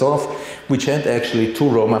Petersdorf, which had actually 2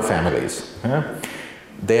 Roma families.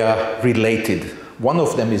 they are related. One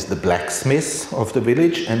of them is the blacksmith of the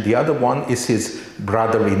village, and the other one is his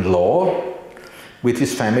brother-in-law with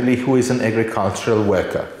his family, who is an agricultural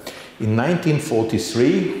worker. In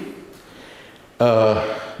 1943,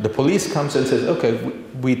 the police comes and says, okay,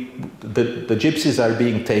 the gypsies are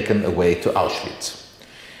being taken away to Auschwitz.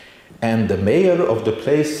 And the mayor of the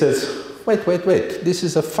place says, wait, this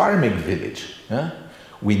is a farming village. Yeah?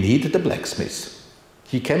 We need the blacksmith.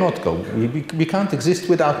 He cannot go, we can't exist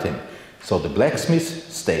without him. So the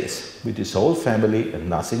blacksmith stays with his whole family and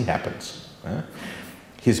nothing happens. Yeah?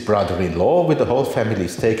 His brother-in-law with the whole family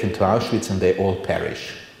is taken to Auschwitz and they all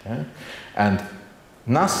perish. Yeah? And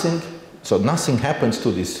nothing happens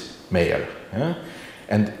to this mayor. Yeah?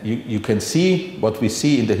 And you can see what we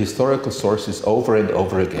see in the historical sources over and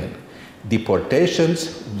over again.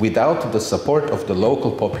 Deportations without the support of the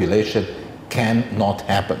local population cannot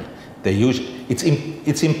happen.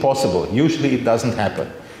 It's impossible. Usually it doesn't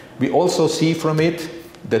happen. We also see from it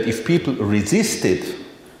that if people resisted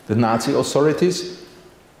the Nazi authorities,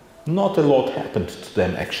 not a lot happened to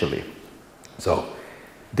them actually. So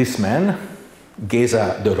this man,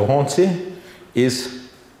 Géza de Ronci, is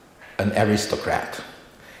an aristocrat.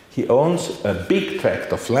 He owns a big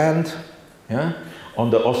tract of land, yeah, on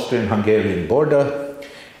the Austrian-Hungarian border,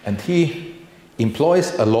 and he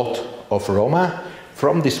employs a lot of Roma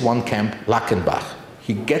from this one camp, Lackenbach.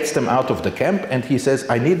 He gets them out of the camp and he says,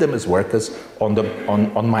 I need them as workers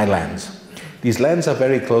on my lands. These lands are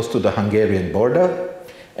very close to the Hungarian border,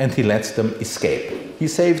 and he lets them escape. He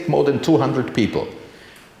saved more than 200 people.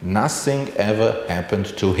 Nothing ever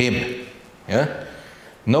happened to him. Yeah?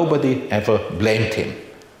 Nobody ever blamed him.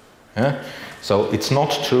 Yeah? So it's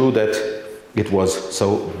not true that it was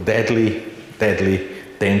so deadly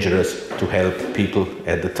dangerous to help people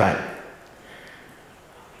at the time.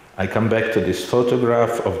 I come back to this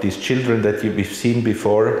photograph of these children that we've seen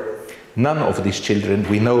before. None of these children,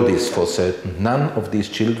 we know this for certain, none of these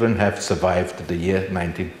children have survived the year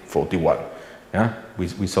 1941. Yeah?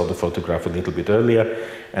 We saw the photograph a little bit earlier,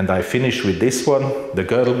 and I finish with this one, the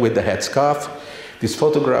girl with the headscarf. This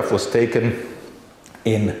photograph was taken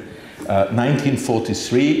in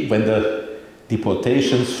 1943 when the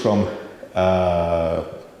deportations from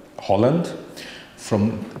Holland,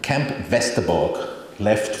 from Camp Westerbork,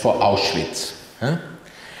 left for Auschwitz. Huh?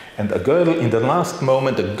 And a girl, in the last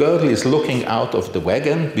moment, a girl is looking out of the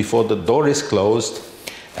wagon before the door is closed,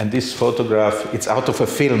 and this photograph, it's out of a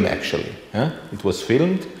film actually. Huh? It was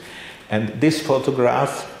filmed, and this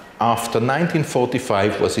photograph, after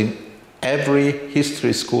 1945, was in every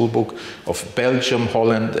history school book of Belgium,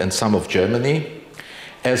 Holland, and some of Germany,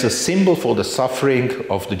 as a symbol for the suffering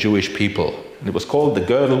of the Jewish people. It was called The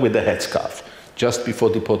Girl with the Headscarf, just before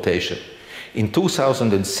deportation. In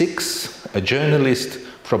 2006, a journalist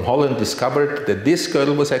from Holland discovered that this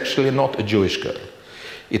girl was actually not a Jewish girl.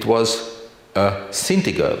 It was a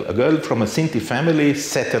Sinti girl, a girl from a Sinti family,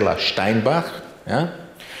 Settler Steinbach. Yeah?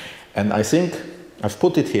 And I think I've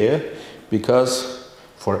put it here because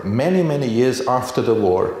for many years after the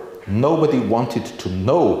war, nobody wanted to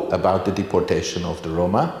know about the deportation of the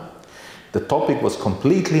Roma. The topic was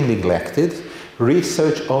completely neglected.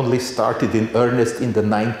 Research only started in earnest in the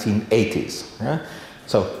 1980s. Yeah?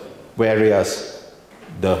 So, whereas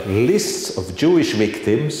the lists of Jewish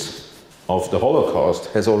victims of the Holocaust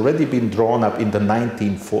has already been drawn up in the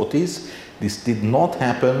 1940s, this did not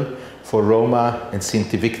happen for Roma and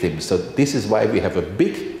Sinti victims. So this is why we have a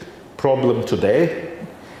big problem today,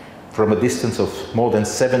 from a distance of more than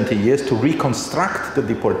 70 years, to reconstruct the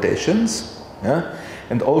deportations. Yeah?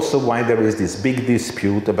 And also why there is this big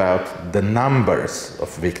dispute about the numbers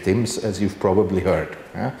of victims, as you've probably heard.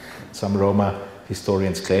 Yeah? Some Roma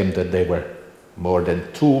historians claim that they were more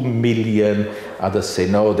than 2 million. Others say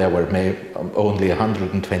no, there were only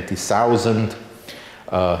 120,000.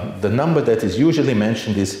 The number that is usually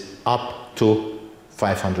mentioned is up to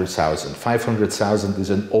 500,000. 500,000 is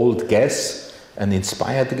an old guess, an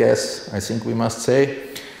inspired guess, I think we must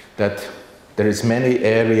say, that there is many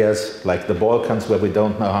areas like the Balkans where we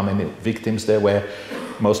don't know how many victims there were.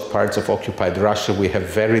 Most parts of occupied Russia, we have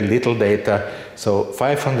very little data. So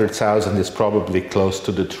 500,000 is probably close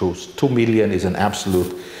to the truth. 2 million is an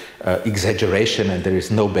absolute exaggeration, and there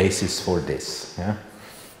is no basis for this.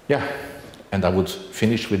 Yeah. And I would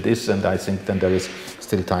finish with this, and I think then there is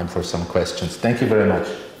still time for some questions. Thank you very much.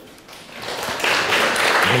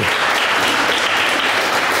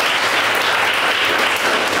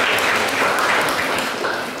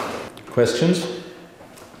 Questions?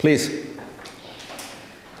 Please.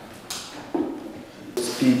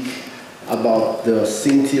 Speak about the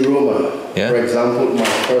Sinti Roma. Yeah. For example, my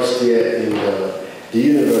first year in the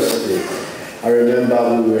university, I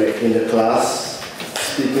remember we were in the class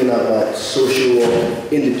speaking about social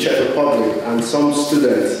work in the Czech Republic, and some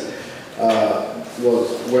students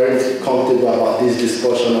weren't comfortable about this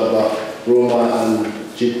discussion about Roma and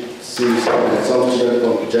Gypsies, and some students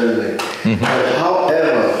from Germany.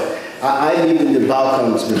 However, I lived in the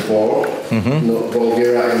Balkans before,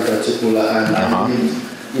 Bulgaria in particular, and I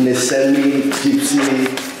lived in a semi-gypsy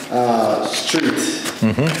street.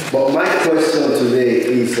 But my question today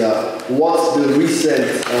is, what's the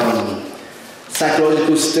recent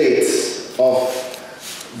psychological states of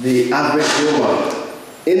the average Roma,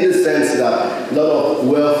 in the sense that a lot of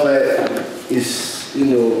welfare is,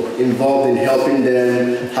 involved in helping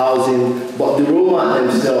them, housing, but the Roma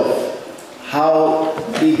themselves, how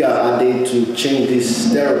eager are they to change this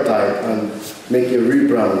stereotype and make a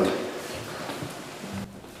rebrand?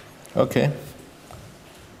 Okay,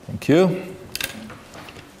 thank you.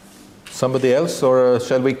 Somebody else, or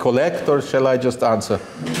shall we collect, or shall I just answer?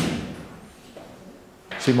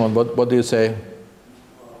 Simon, what do you say?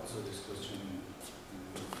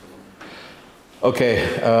 Okay,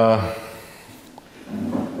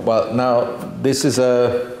 well, now this is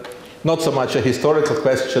not so much a historical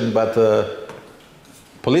question, but a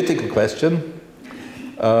political question.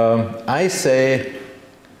 I say,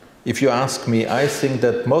 if you ask me, I think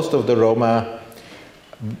that most of the Roma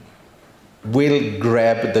will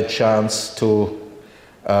grab the chance to,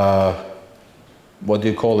 what do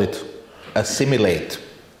you call it, assimilate,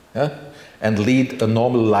 and lead a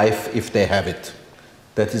normal life if they have it.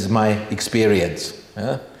 That is my experience.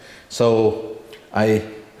 So I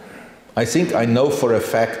think I know for a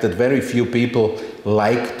fact that very few people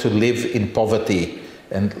like to live in poverty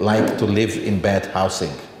and like to live in bad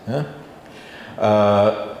housing.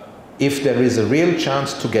 If there is a real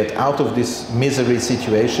chance to get out of this misery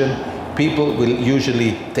situation, people will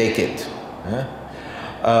usually take it.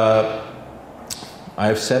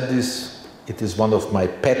 I've said this, it is one of my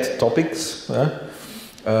pet topics.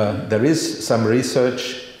 There is some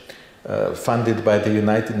research funded by the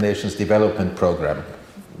United Nations Development Program,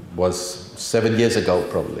 was 7 years ago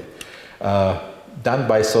probably, done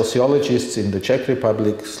by sociologists in the Czech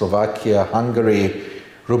Republic, Slovakia, Hungary,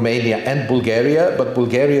 Romania and Bulgaria, but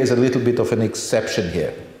Bulgaria is a little bit of an exception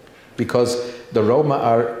here because the Roma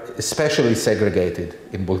are especially segregated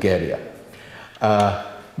in Bulgaria.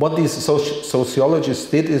 What these sociologists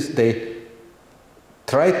did is they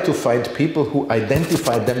tried to find people who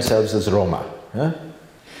identified themselves as Roma.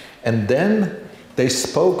 And then they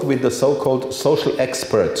spoke with the so-called social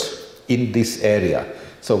experts in this area.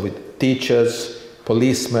 So with teachers,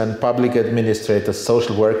 policemen, public administrators,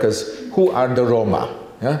 social workers, who are the Roma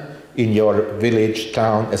in your village,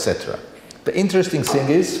 town, etc. The interesting thing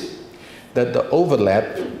is that the overlap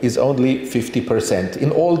is only 50%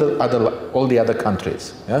 in all the other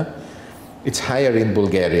countries. It's higher in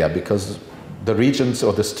Bulgaria because the regions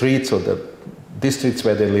or the streets or the districts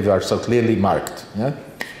where they live are so clearly marked.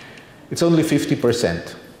 It's only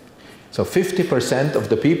 50%. So 50% of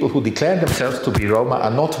the people who declare themselves to be Roma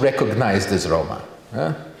are not recognized as Roma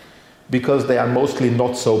because they are mostly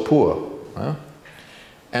not so poor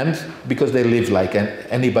and because they live like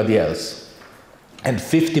anybody else. And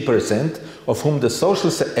 50% of whom the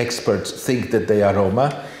social experts think that they are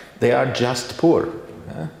Roma, they are just poor.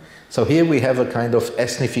 So here we have a kind of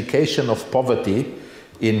ethnification of poverty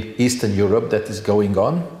in Eastern Europe that is going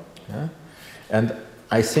on. And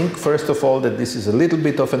I think, first of all, that this is a little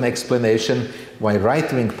bit of an explanation why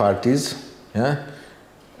right-wing parties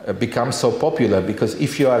become so popular, because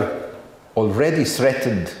if you are already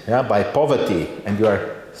threatened by poverty and you are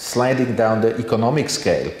sliding down the economic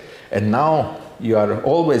scale, and now you are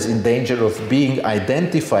always in danger of being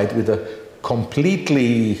identified with a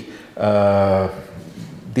completely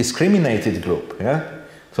discriminated group,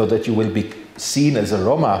 so that you will be seen as a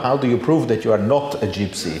Roma. How do you prove that you are not a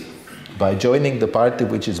gypsy? By joining the party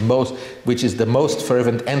which is the most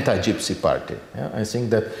fervent anti-gypsy party. I think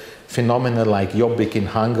that phenomena like Jobbik in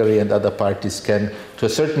Hungary and other parties can, to a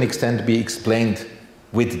certain extent, be explained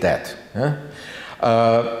with that.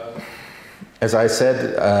 As I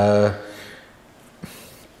said,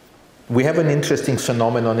 we have an interesting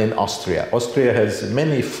phenomenon in Austria. Austria has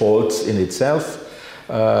many faults in itself.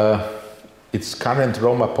 Its current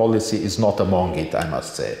Roma policy is not among it, I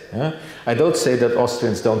must say. I don't say that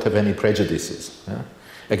Austrians don't have any prejudices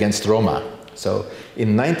against Roma. So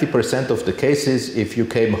in 90% of the cases, if you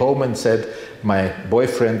came home and said, my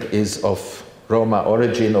boyfriend is of Roma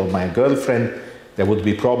origin or my girlfriend, there would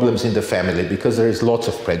be problems in the family because there is lots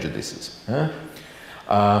of prejudices.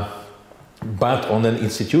 But on an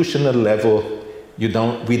institutional level, we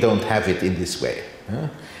don't have it in this way.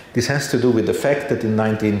 This has to do with the fact that in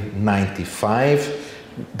 1995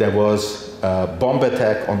 there was a bomb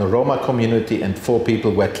attack on a Roma community and 4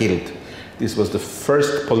 people were killed. This was the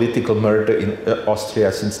first political murder in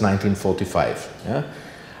Austria since 1945. Yeah?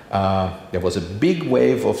 There was a big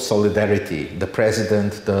wave of solidarity. The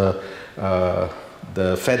president, the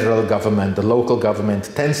federal government, the local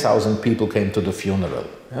government, 10,000 people came to the funeral.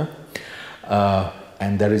 Yeah?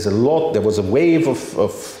 And there was a wave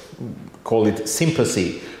of call it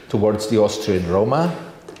sympathy towards the Austrian Roma.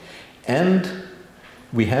 And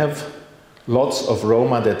we have lots of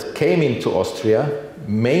Roma that came into Austria,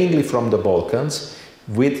 mainly from the Balkans,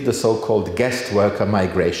 with the so-called guest worker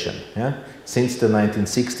migration, yeah? Since the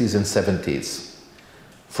 1960s and 70s,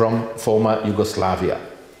 from former Yugoslavia.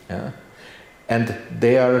 Yeah? And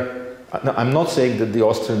they are, I'm not saying that the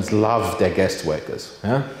Austrians love their guest workers.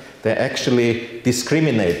 Yeah? They actually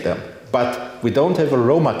discriminate them. But we don't have a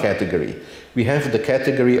Roma category. We have the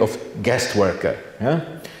category of guest worker, yeah?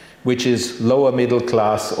 Which is lower middle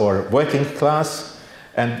class or working class.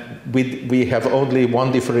 And we have only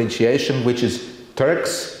one differentiation, which is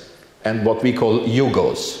Turks and what we call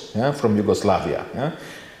Yugos, yeah? From Yugoslavia. Yeah?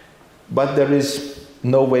 But there is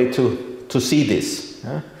no way to see this.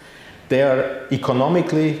 Yeah? They are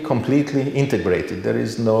economically completely integrated. There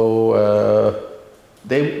is no...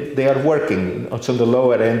 They are working. It's on the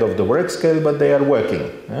lower end of the work scale, but they are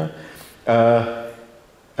working. Yeah?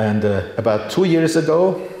 About 2 years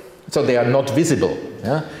ago, so they are not visible.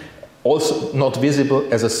 Yeah? Also not visible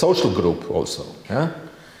as a social group also. Yeah?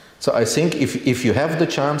 So I think if you have the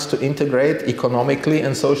chance to integrate economically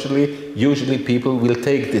and socially, usually people will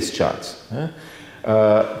take this chance.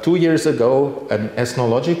 Yeah? 2 years ago, an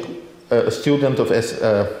ethnologic, a student of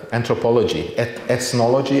anthropology,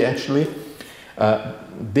 ethnology actually,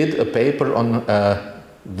 did a paper on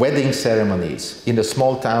wedding ceremonies in a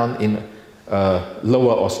small town in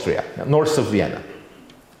Lower Austria, north of Vienna.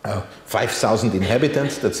 5,000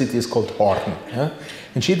 inhabitants, that city is called Horn. Yeah?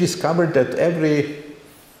 And she discovered that every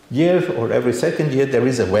year or every second year there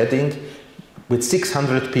is a wedding with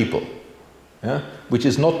 600 people, yeah? Which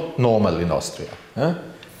is not normal in Austria. Yeah?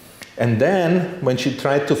 And then, when she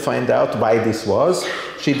tried to find out why this was,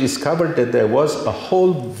 she discovered that there was a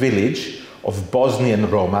whole village of Bosnian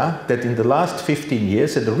Roma that in the last 15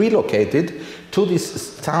 years had relocated to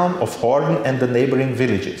this town of Horn and the neighboring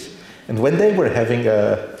villages. And when they were having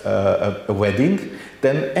a wedding,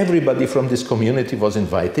 then everybody from this community was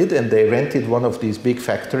invited and they rented one of these big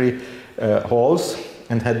factory halls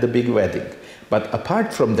and had the big wedding. But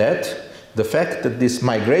apart from that, the fact that this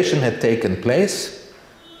migration had taken place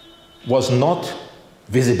was not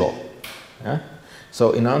visible. Yeah?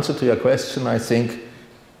 So in answer to your question, I think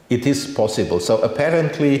it is possible. So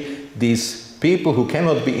apparently these people who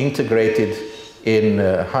cannot be integrated in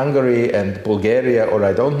Hungary and Bulgaria or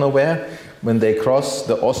I don't know where, when they cross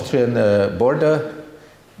the Austrian border,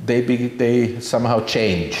 they somehow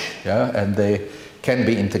change, yeah? And they can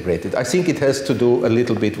be integrated. I think it has to do a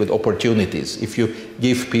little bit with opportunities, if you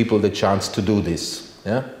give people the chance to do this.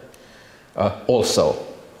 Yeah? Also.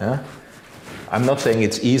 Yeah? I'm not saying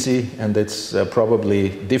it's easy, and it's probably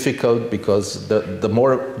difficult because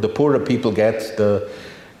the poorer people get,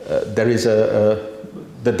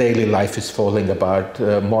 the daily life is falling apart,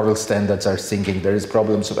 moral standards are sinking, there is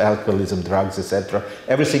problems of alcoholism, drugs, etc.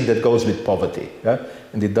 Everything that goes with poverty, yeah?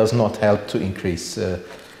 And it does not help to increase,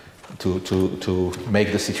 to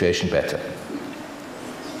make the situation better.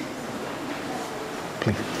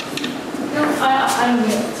 Please. No, I'm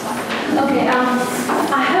here. Okay,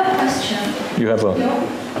 I have a question. You have a... No?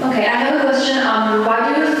 Okay, I have a question.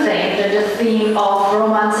 Why do you think that the theme of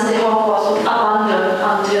romance and the Holocaust was abandoned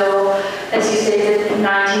until, as you stated,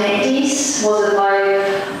 1980s? Was it like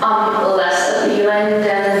less appealing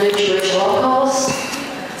than the Jewish Holocaust?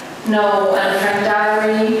 No, and Frank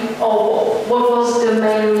Diary? Or what was the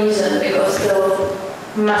main reason? Because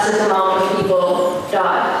the massive amount of people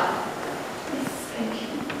died. Thank you.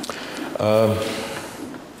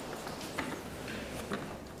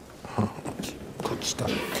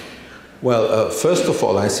 Well, first of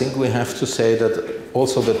all, I think we have to say that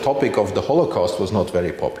also the topic of the Holocaust was not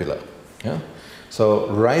very popular. Yeah? So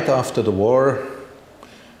right after the war,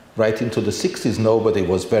 right into the 60s, nobody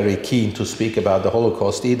was very keen to speak about the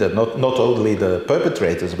Holocaust either. Not only the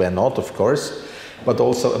perpetrators were not, of course, but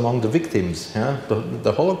also among the victims. Yeah?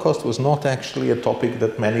 The Holocaust was not actually a topic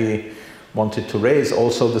that many wanted to raise.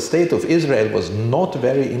 Also, the state of Israel was not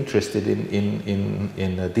very interested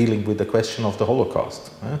in dealing with the question of the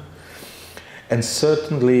Holocaust. Yeah? And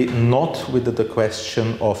certainly not with the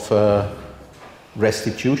question of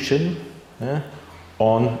restitution, yeah,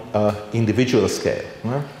 on an individual scale.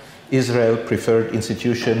 Yeah? Israel preferred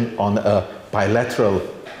institution on a bilateral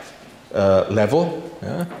level.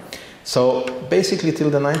 Yeah? So basically till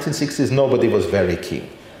the 1960s nobody was very keen.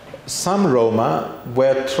 Some Roma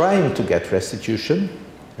were trying to get restitution,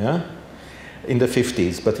 yeah, in the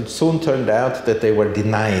 50s, but it soon turned out that they were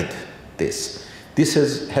denied this.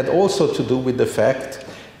 This had also to do with the fact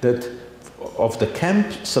that of the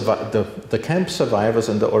camp survivors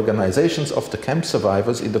and the organizations of the camp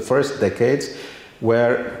survivors in the first decades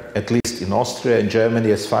were, at least in Austria and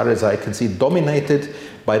Germany, as far as I can see, dominated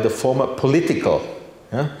by the former political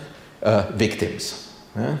victims.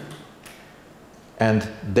 Yeah? And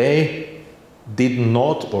they did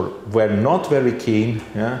not, or were not very keen,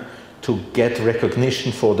 yeah, to get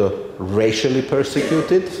recognition for the racially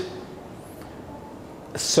persecuted,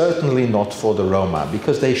 certainly not for the Roma,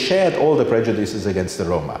 because they shared all the prejudices against the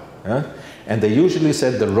Roma. Yeah? And they usually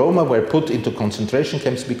said the Roma were put into concentration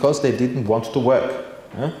camps because they didn't want to work.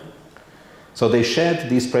 Yeah? So they shared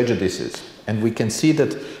these prejudices. And we can see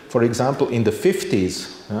that, for example, in the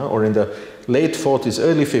 50s, or in the late 40s,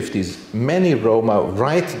 early 50s, many Roma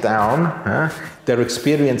write down their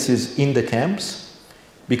experiences in the camps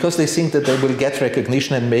because they think that they will get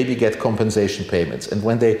recognition and maybe get compensation payments. And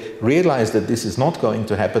when they realize that this is not going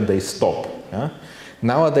to happen, they stop.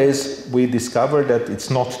 Nowadays, we discover that it's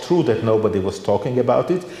not true that nobody was talking about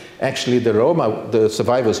it. Actually, the Roma, the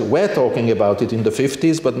survivors, were talking about it in the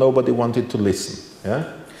 50s, but nobody wanted to listen.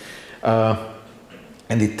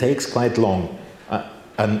 And it takes quite long.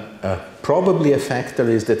 Probably a factor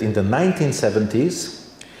is that in the 1970s,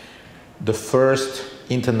 the first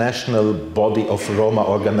international body of Roma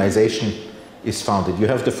organization is founded. You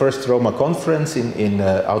have the first Roma conference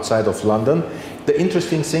outside of London. The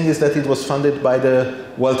interesting thing is that it was funded by the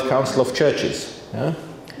World Council of Churches. Yeah?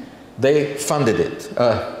 They funded it,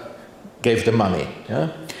 gave the money.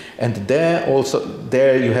 Yeah? And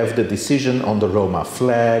there you have the decision on the Roma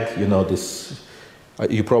flag, you know, this.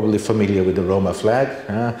 You're probably familiar with the Roma flag.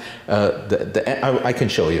 I can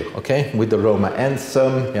show you, okay? With the Roma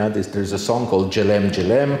anthem, yeah, there's a song called Jelem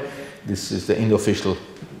Jelem. This is the unofficial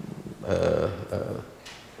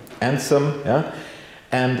anthem, yeah?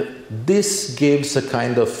 And this gives a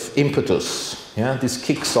kind of impetus, yeah? This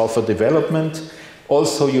kicks off a development.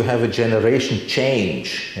 Also, you have a generation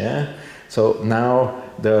change, yeah? So now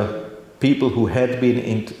the people who had been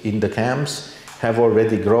in the camps have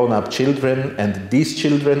already grown up children, and these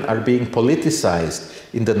children are being politicized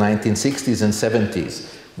in the 1960s and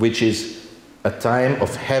 70s, which is a time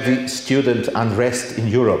of heavy student unrest in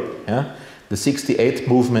Europe. Yeah? The 68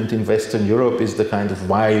 movement in Western Europe is the kind of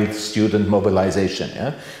wild student mobilization.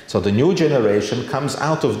 Yeah? So the new generation comes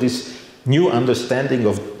out of this new understanding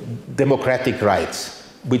of democratic rights,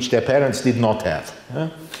 which their parents did not have. Yeah?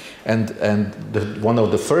 And one of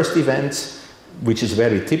the first events, which is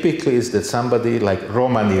very typical, is that somebody like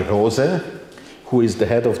Romani Rose, who is the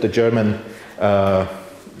head of the German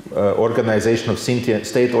organization of Sinti,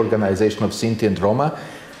 state organization of Sinti and Roma,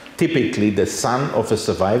 typically the son of a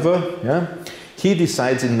survivor, yeah? He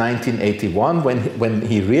decides in 1981, when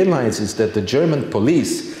he realizes that the German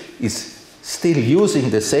police is still using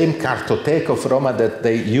the same cartothek of Roma that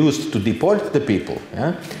they used to deport the people,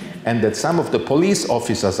 yeah? And that some of the police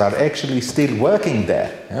officers are actually still working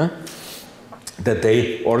there, yeah? That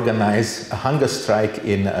they organize a hunger strike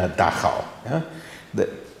in Dachau. Yeah? The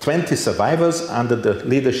 20 survivors under the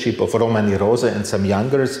leadership of Romani Rose and some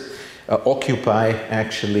youngers occupy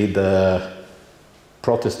actually the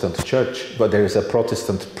Protestant church, but there is a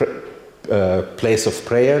Protestant place of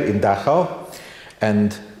prayer in Dachau,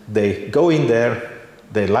 and they go in there,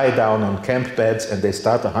 they lie down on camp beds, and they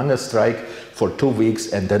start a hunger strike for 2 weeks,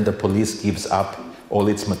 and then the police gives up all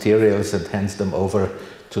its materials and hands them over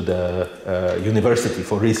to the university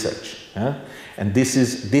for research. Yeah? And this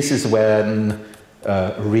is when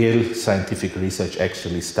real scientific research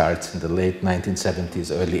actually starts in the late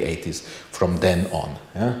 1970s, early 80s, from then on.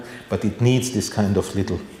 Yeah? But it needs this kind of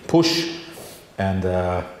little push, and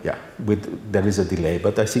there is a delay.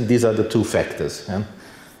 But I think these are the two factors, yeah,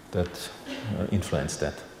 that influence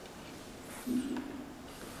that.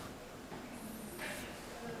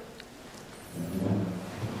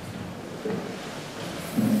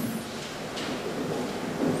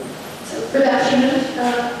 Good afternoon.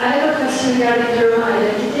 I have a question regarding the Roma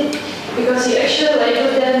identity, because you actually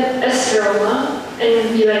label them as Roma,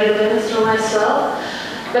 and we label them as Roma as well.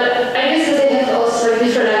 But I guess that they have also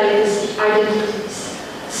different identities.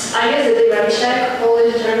 I guess that they were Czech,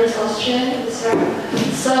 Polish, German, Austrian, etc.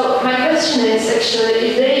 So my question is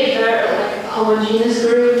actually, if they were like a homogeneous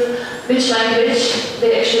group, which language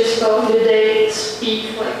they actually spoke? Do they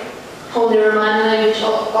speak like only Romani language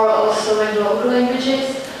or also like local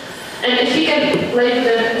languages? And if you can label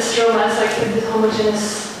them as Roma as like this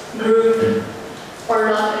homogeneous group or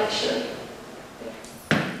not actually.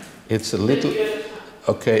 It's a little,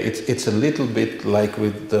 okay, it's a little bit like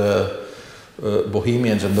with the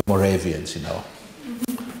Bohemians and the Moravians, you know.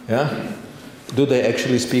 Yeah? Do they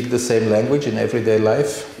actually speak the same language in everyday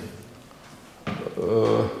life?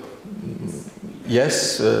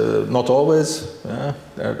 Yes, not always.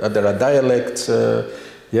 There are dialects,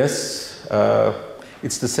 yes.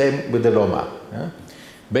 It's the same with the Roma. Yeah?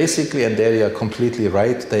 Basically, and there you are completely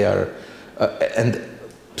right, they are, and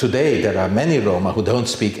today there are many Roma who don't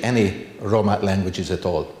speak any Roma languages at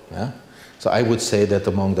all. Yeah? So I would say that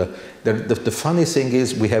among the funny thing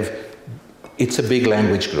is it's a big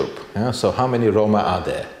language group. Yeah? So how many Roma are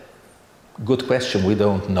there? Good question, we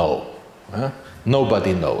don't know. Yeah?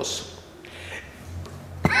 Nobody knows.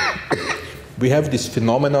 We have this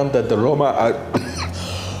phenomenon that the Roma are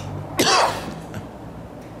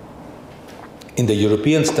in the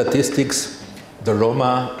European statistics, the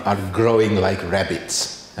Roma are growing like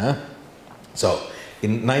rabbits. Yeah? So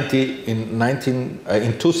in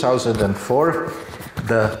 2004,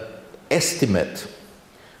 the estimate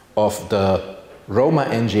of the Roma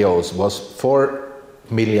NGOs was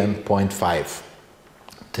 4.5 million.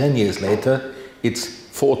 10 years later, it's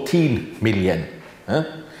 14 million.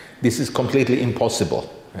 This is completely impossible.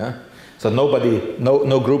 Yeah? So no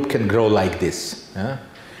group can grow like this. Yeah?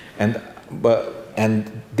 And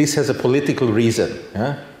this has a political reason.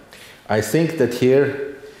 Yeah? I think that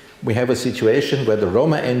here we have a situation where the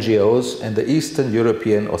Roma NGOs and the Eastern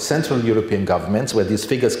European or Central European governments, where these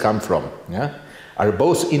figures come from, yeah, are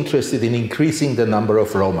both interested in increasing the number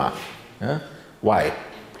of Roma. Yeah? Why?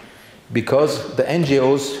 Because the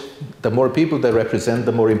NGOs, the more people they represent,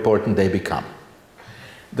 the more important they become.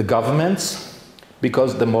 The governments,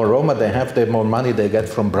 because the more Roma they have, the more money they get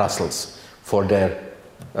from Brussels for their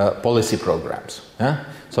policy programs. Yeah?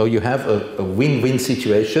 So you have a win-win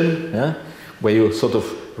situation, yeah, where you sort of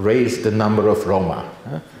raise the number of Roma.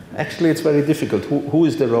 Yeah? Actually, it's very difficult. Who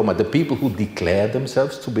is the Roma? The people who declare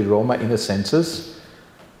themselves to be Roma in a census,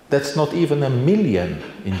 that's not even 1 million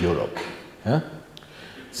in Europe. Yeah?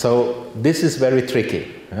 So this is very tricky.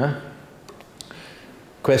 Yeah?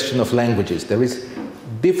 Question of languages. There is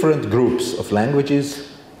different groups of languages.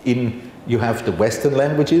 You have the Western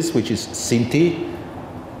languages, which is Sinti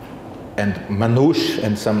and Manouche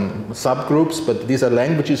and some subgroups, but these are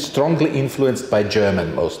languages strongly influenced by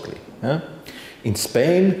German mostly. Yeah? In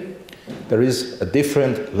Spain, there is a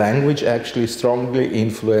different language actually strongly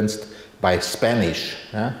influenced by Spanish,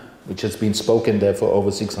 yeah? Which has been spoken there for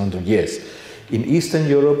over 600 years. In Eastern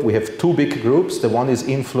Europe, we have two big groups. The one is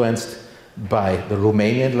influenced by the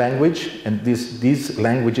Romanian language, and these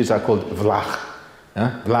languages are called Vlach,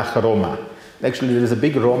 yeah? Vlach Roma. Actually, there is a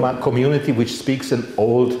big Roma community which speaks an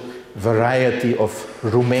old variety of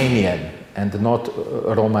Romanian and not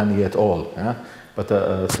Romani at all, yeah? But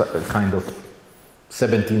a kind of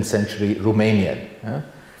 17th century Romanian. Yeah?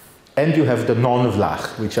 And you have the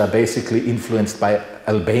non-Vlach, which are basically influenced by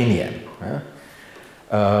Albanian. Yeah?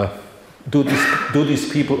 Do these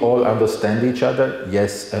people all understand each other?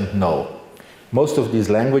 Yes and no. Most of these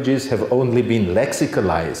languages have only been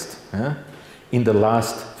lexicalized, yeah, in the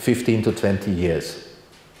last 15 to 20 years.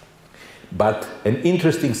 But an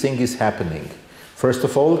interesting thing is happening. First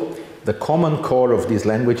of all, the common core of these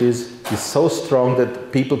languages is so strong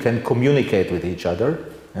that people can communicate with each other.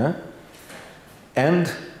 Yeah? And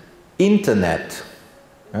internet,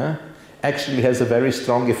 yeah, actually has a very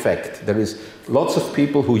strong effect. There is lots of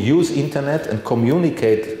people who use internet and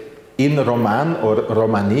communicate in Roman or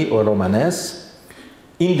Romani or Romanes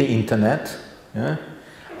in the internet, yeah,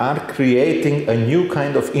 are creating a new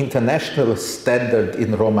kind of international standard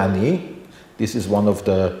in Romani. This is one of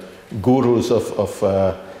the gurus of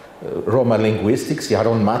Roma linguistics,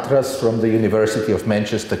 Jaron Matras from the University of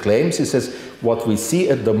Manchester claims. He says, what we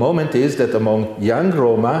see at the moment is that among young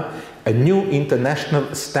Roma, a new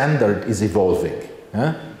international standard is evolving,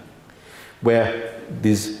 yeah? Where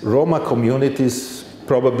these Roma communities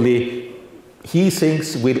probably, he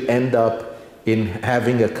thinks, will end up in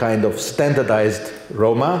having a kind of standardized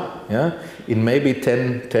Roma, yeah? In maybe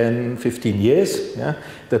 10, 15 years, yeah?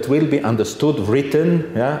 That will be understood,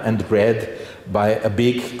 written, yeah, and read by a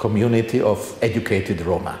big community of educated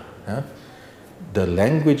Roma. Yeah? The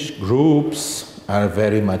language groups are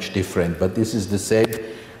very much different, but this is the same.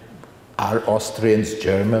 Are Austrians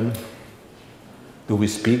German? Do we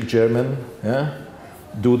speak German? Yeah?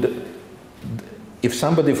 If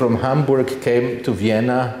somebody from Hamburg came to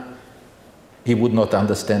Vienna, he would not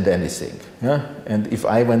understand anything. Yeah? And if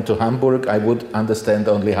I went to Hamburg, I would understand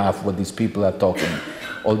only half what these people are talking.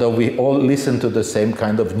 although we all listen to the same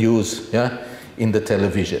kind of news, yeah, in the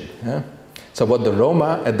television. Yeah? So what the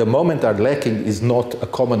Roma at the moment are lacking is not a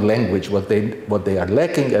common language. What they are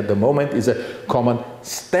lacking at the moment is a common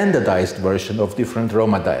standardized version of different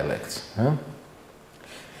Roma dialects. Yeah?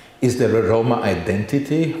 Is there a Roma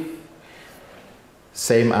identity?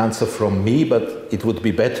 Same answer from me, but it would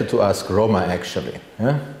be better to ask Roma actually.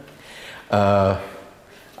 Yeah?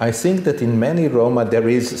 I think that in many Roma there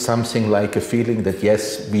is something like a feeling that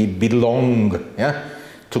yes, we belong, yeah,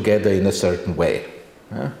 together in a certain way.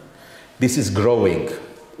 Yeah? This is growing.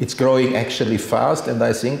 It's growing actually fast, and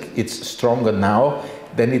I think it's stronger now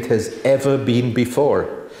than it has ever been before.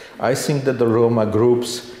 I think that the Roma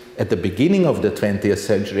groups at the beginning of the 20th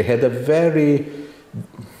century had a very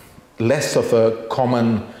less of a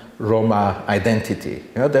common Roma identity.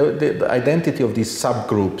 You know, the identity of these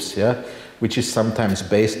subgroups, yeah, which is sometimes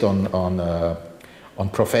based on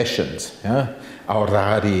professions. Yeah?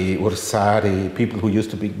 Aurari, Ursari, people who used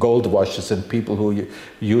to be gold washers and people who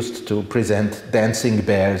used to present dancing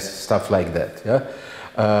bears, stuff like that. Yeah?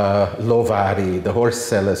 Lovari, the horse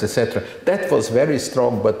sellers, etc. That was very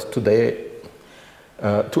strong, but today,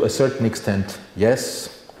 to a certain extent, yes.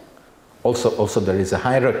 Also there is a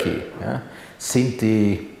hierarchy. Yeah?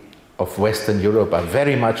 Sinti of Western Europe are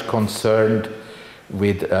very much concerned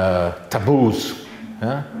with taboos.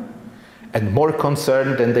 Yeah? And more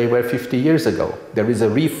concerned than they were 50 years ago. There is a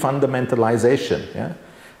re-fundamentalization, yeah?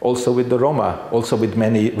 Also with the Roma, also with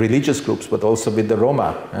many religious groups, but also with the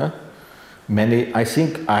Roma. Yeah? I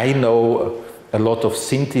think I know a lot of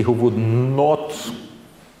Sinti who would not,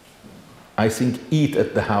 I think, eat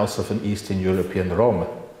at the house of an Eastern European Roma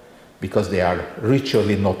because they are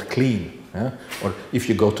ritually not clean. Yeah? Or if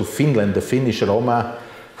you go to Finland, the Finnish Roma,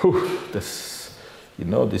 this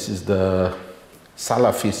is the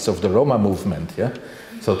Salafists of the Roma movement, yeah,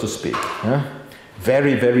 so to speak. Yeah?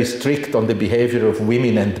 Very, very strict on the behavior of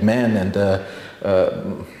women and men, and a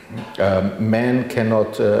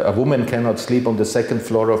woman cannot sleep on the second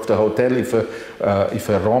floor of the hotel if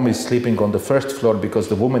a Rom is sleeping on the first floor because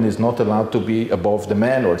the woman is not allowed to be above the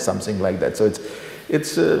man or something like that. So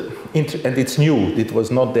and it's new. It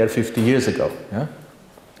was not there 50 years ago. Yeah?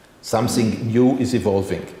 Something new is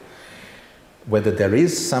evolving. Whether there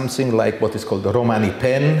is something like what is called the Romani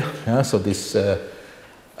pen, yeah, so this an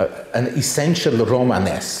essential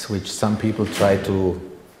Romaness, which some people try to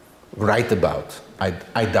write about.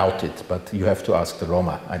 I doubt it, but you have to ask the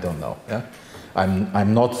Roma. I don't know. Yeah?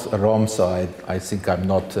 I'm not a Rom, so I think I'm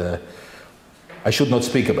not. I should not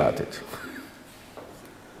speak about it.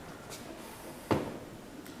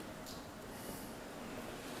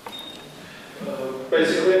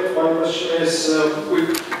 Basically, my question is,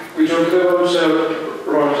 we talked about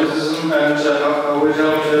romanticism and how it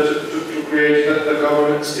helped to create the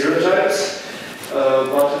government stereotypes.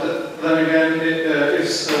 But then again,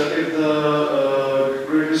 if the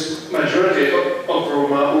greatest majority of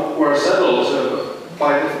Roma were settled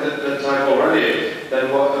by that time already,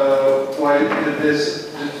 then why did this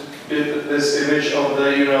image of the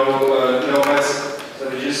nomads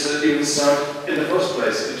just even start in the first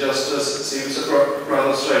place? It just seems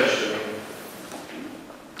rather strange to me.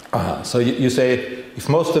 So you say, if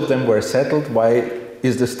most of them were settled, why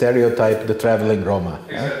is the stereotype the traveling Roma?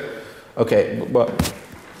 Exactly. Yeah? Okay, well,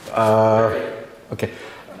 okay.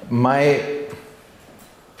 My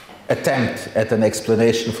attempt at an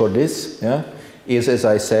explanation for this, yeah, is, as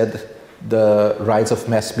I said, the rise of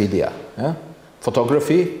mass media. Yeah?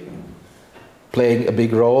 Photography playing a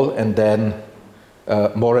big role, and then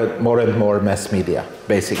more and more mass media,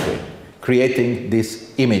 basically, creating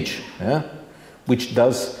this image, yeah? Which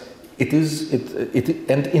does,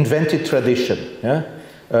 and invented tradition. Yeah?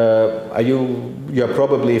 You are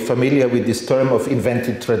probably familiar with this term of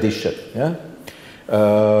invented tradition. Yeah?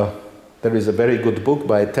 There is a very good book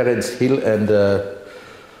by Terence Hill and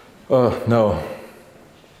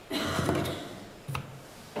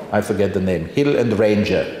I forget the name. Hill and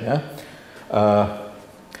Ranger. Yeah?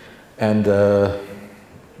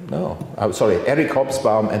 Eric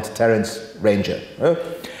Hobsbawm and Terence Ranger.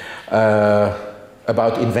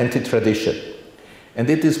 About invented tradition. And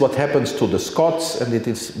it is what happens to the Scots, and it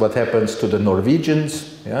is what happens to the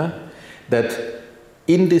Norwegians, yeah? That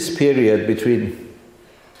in this period between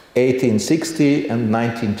 1860 and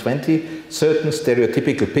 1920, certain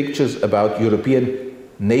stereotypical pictures about European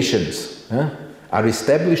nations, yeah, are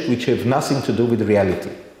established which have nothing to do with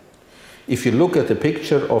reality. If you look at a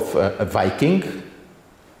picture of a Viking,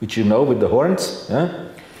 which you know with the horns, yeah,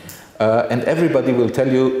 and everybody will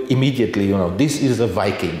tell you immediately, this is a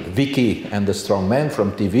Viking, Vicky and the strong man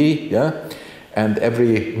from TV, yeah, And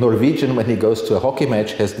every Norwegian, when he goes to a hockey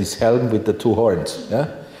match, has this helm with the two horns. Yeah?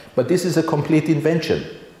 But this is a complete invention.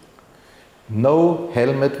 No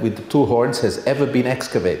helmet with the two horns has ever been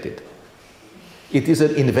excavated. It is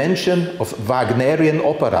an invention of Wagnerian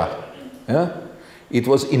opera. Yeah? It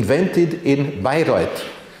was invented in Bayreuth,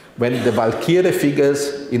 when the Valkyrie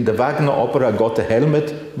figures in the Wagner opera got a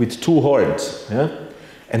helmet with two horns. Yeah?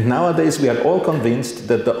 And nowadays we are all convinced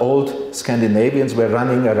that the old Scandinavians were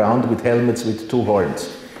running around with helmets with two horns.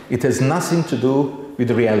 It has nothing to do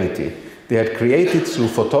with reality. They are created through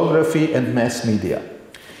photography and mass media.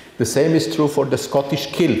 The same is true for the Scottish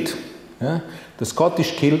kilt. Yeah? The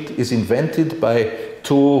Scottish kilt is invented by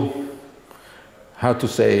two, how to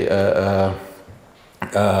say,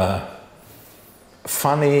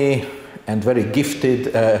 funny and very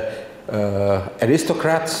gifted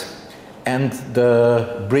aristocrats and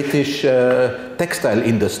the British textile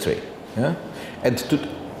industry. Yeah? And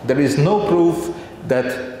there is no proof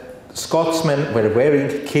that Scotsmen were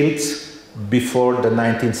wearing kilts before the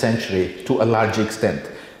 19th century to a large extent.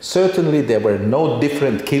 Certainly there were no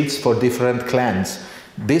different kilts for different clans.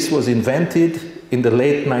 This was invented in the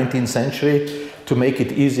late 19th century to make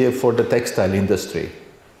it easier for the textile industry.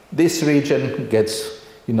 This region gets,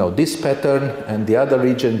 you know, this pattern, and the other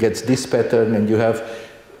region gets this pattern, and you have,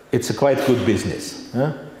 it's a quite good business.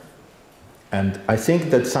 Huh? And I think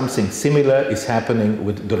that something similar is happening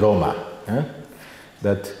with the Roma. Huh?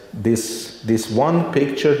 That this one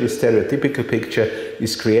picture, this stereotypical picture,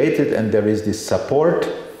 is created, and there is this support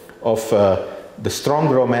of the strong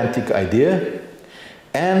romantic idea,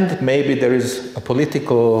 and maybe there is a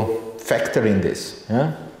political factor in this.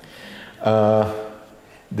 Yeah?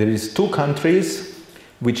 There is two countries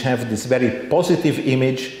which have this very positive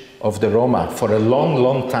image of the Roma for a long,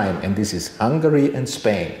 long time, and this is Hungary and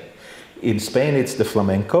Spain. In Spain it's the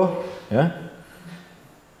flamenco. Yeah?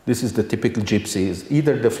 This is the typical gypsy, is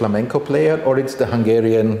either the flamenco player or it's the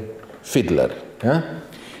Hungarian fiddler. Yeah?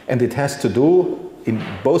 And it has to do, in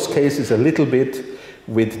both cases, a little bit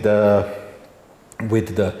with the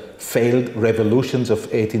failed revolutions of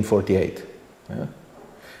 1848, yeah?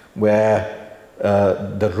 Where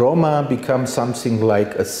the Roma become something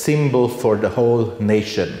like a symbol for the whole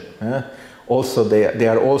nation. Yeah? Also, they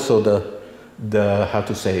are also the how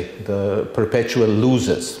to say, the perpetual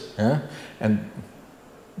losers. Yeah? And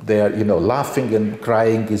they are, you know, laughing and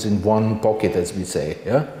crying is in one pocket, as we say.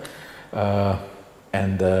 Yeah?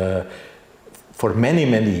 For many,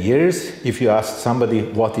 many years, if you asked somebody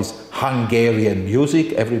what is Hungarian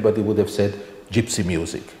music, everybody would have said gypsy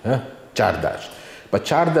music, Csárdas. But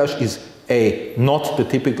Csárdas is A, not the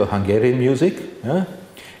typical Hungarian music,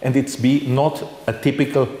 and it's B, not a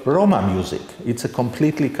typical Roma music. It's a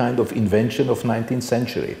completely kind of invention of 19th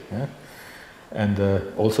century. And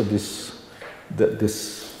also this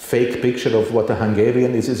fake picture of what a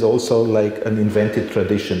Hungarian is also like an invented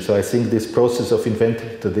tradition. So I think this process of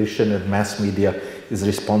invented tradition and mass media is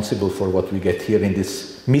responsible for what we get here in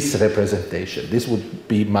this misrepresentation. This would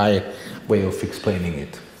be my way of explaining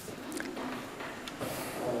it.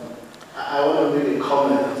 I want to make a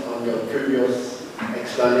comment on your previous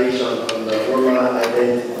explanation on the Roma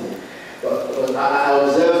identity. But I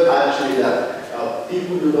observed actually that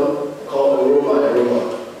people do not call a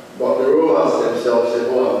Roma, but the Romans themselves say,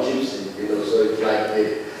 oh, I'm gypsy, you know, so it's like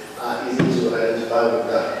they are easy to identify with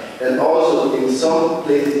that. And also in some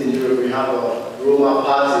places in Europe we have Roma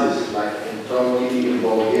parties, like in Turkey, in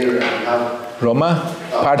Bulgaria, we have Roma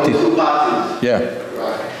parties. Parties. Yeah.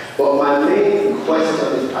 Right. But my main question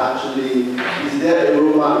is actually, is there a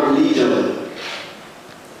Roma religion?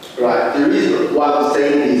 Right. The reason why I'm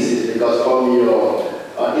saying this is because from your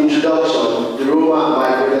introduction, the Roma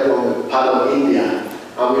migrated from part of India.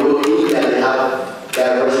 And we know in India they have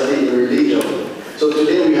diversity in religion. So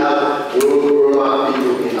today we have Roma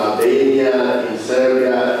people in Albania, in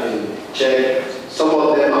Serbia, in Czech. Some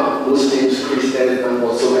of them are Muslims, Christians, and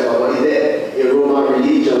whatsoever. But is there a Roma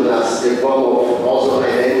religion that's a form of also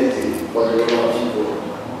identity for the Roma people?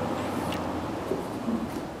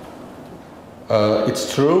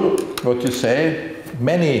 It's true what you say.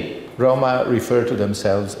 Many Roma refer to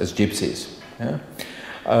themselves as gypsies. Yeah?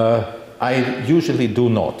 I usually do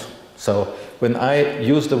not. So when I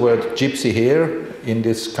use the word gypsy here in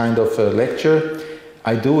this kind of lecture,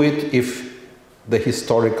 I do it if the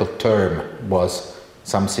historical term was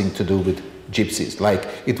something to do with gypsies. Like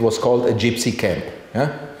it was called a gypsy camp,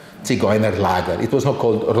 Zigeuner Lager. It was not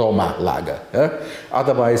called Roma Lager.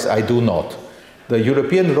 Otherwise, I do not. The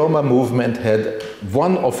European Roma movement had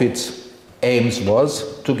one of its aims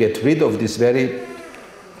was to get rid of this very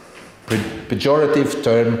pejorative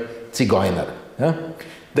term Zigeuner.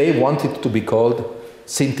 They wanted to be called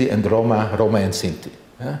Sinti and Roma, Roma and Sinti.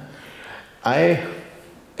 Yeah? I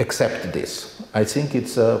accept this. I think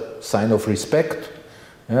it's a sign of respect.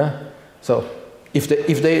 Yeah? So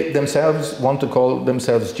if they themselves want to call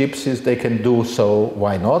themselves gypsies, they can do so,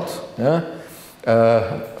 why not? Yeah?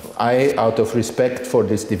 I, out of respect for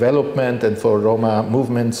this development and for Roma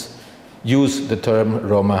movements, use the term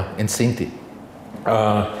Roma and Sinti.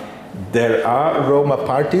 There are Roma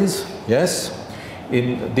parties, yes,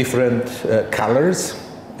 in different colors,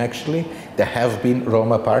 actually. There have been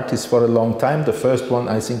Roma parties for a long time. The first one,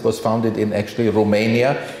 I think, was founded in actually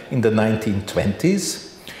Romania in the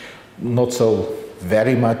 1920s. Not so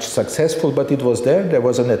very much successful, but it was there. There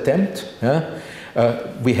was an attempt. Yeah?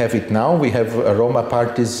 We have it now. We have Roma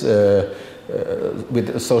parties with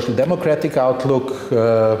a social democratic outlook.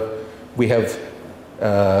 We have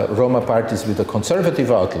Roma parties with a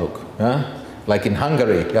conservative outlook, like in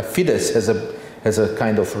Hungary. Yeah, Fidesz has a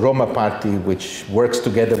kind of Roma party which works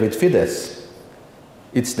together with Fidesz.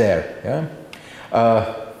 It's there. Yeah?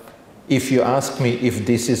 If you ask me if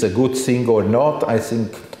this is a good thing or not, I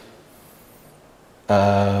think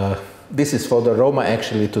this is for the Roma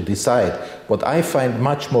actually to decide. What I find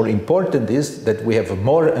much more important is that we have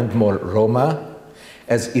more and more Roma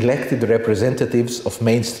as elected representatives of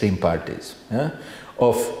mainstream parties. Yeah?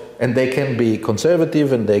 And they can be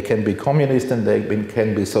conservative, and they can be communist, and they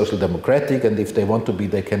can be social democratic, and if they want to be,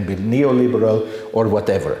 they can be neoliberal or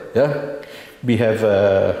whatever. Yeah? We had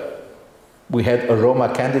a Roma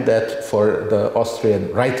candidate for the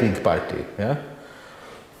Austrian right-wing party. Yeah?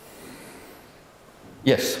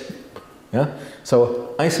 Yes. Yeah?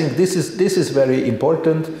 So I think this is very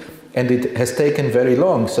important, and it has taken very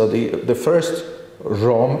long. So the first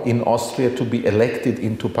Rom in Austria to be elected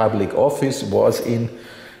into public office was in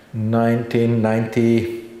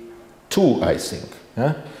 1992, I think.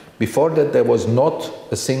 Yeah? Before that, there was not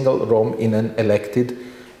a single Rom in an elected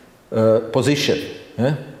position.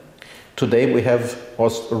 Yeah? Today we have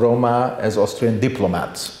Roma as Austrian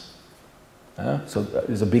diplomats. Yeah? So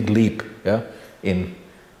it's a big leap, yeah, in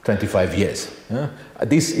 25 years. Yeah?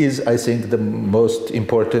 This is, I think, the most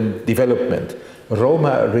important development.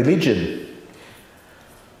 Roma religion,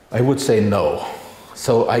 I would say no.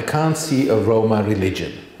 So I can't see a Roma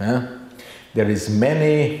religion. Yeah? There is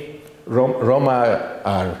many, Roma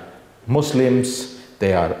are Muslims,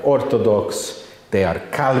 they are Orthodox, they are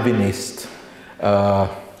Calvinist,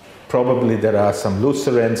 probably there are some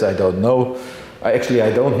Lutherans, I don't know. Actually,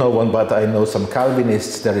 I don't know one, but I know some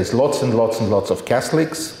Calvinists. There is lots and lots and lots of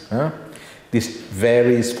Catholics. This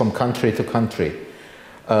varies from country to country.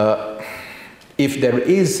 If there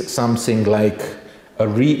is something like a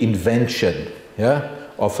reinvention, yeah,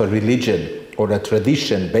 of a religion or a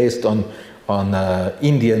tradition based on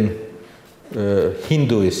Indian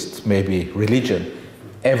Hinduist maybe religion,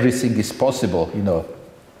 everything is possible. You know,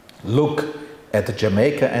 look at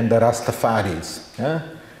Jamaica and the Rastafaris. Yeah?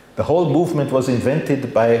 The whole movement was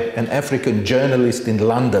invented by an African journalist in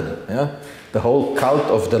London. Yeah? The whole cult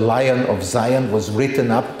of the Lion of Zion was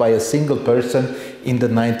written up by a single person in the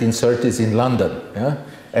 1930s in London. Yeah?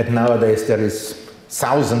 And nowadays there is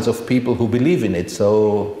thousands of people who believe in it.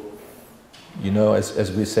 So, you know,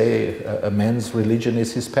 as we say, a man's religion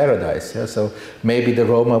is his paradise. Yeah? So maybe the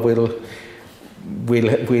Roma will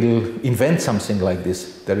invent something like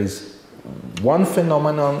this. There is one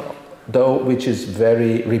phenomenon, though, which is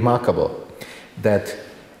very remarkable, that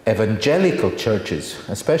evangelical churches,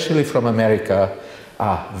 especially from America,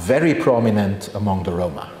 are very prominent among the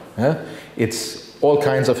Roma. Yeah? It's all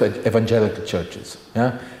kinds of evangelical churches.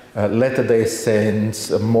 Yeah? Latter-day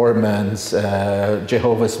Saints, Mormons,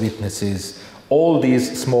 Jehovah's Witnesses, all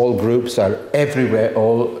these small groups are everywhere,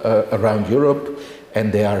 all around Europe,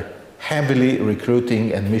 and they are heavily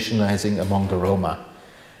recruiting and missionizing among the Roma.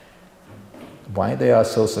 Why they are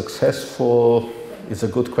so successful is a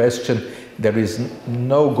good question. There is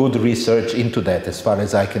no good research into that as far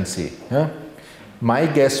as I can see. Yeah? My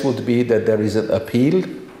guess would be that there is an appeal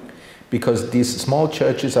because these small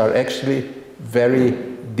churches are actually very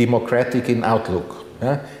democratic in outlook.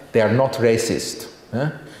 Yeah? They are not racist.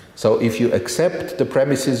 Yeah? So if you accept the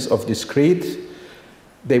premises of this creed,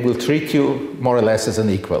 they will treat you more or less as an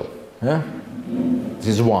equal. Yeah? This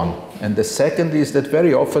is one. And the second is that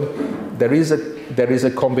very often there is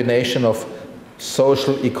a combination of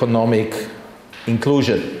social economic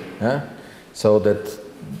inclusion. Yeah? So that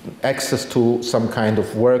access to some kind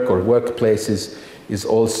of work or workplaces is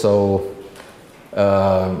also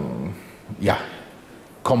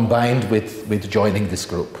combined with joining this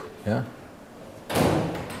group. Yeah?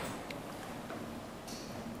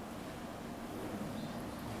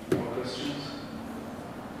 More questions?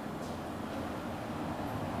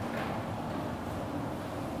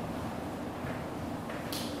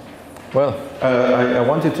 Well, I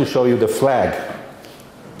wanted to show you the flag.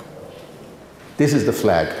 This is the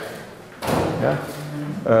flag, yeah,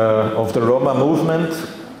 of the Roma movement.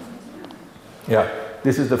 Yeah,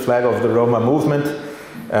 this is the flag of the Roma movement,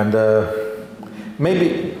 and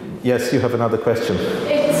maybe, yes, you have another question.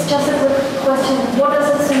 It's just a quick question. What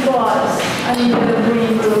does it symbolize? I mean, the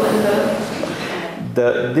green, blue,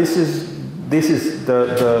 and This is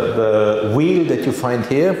the wheel that you find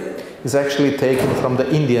here is actually taken from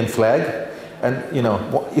the Indian flag, and you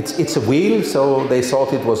know it's a wheel, so they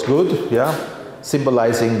thought it was good, yeah,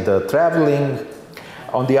 symbolizing the traveling.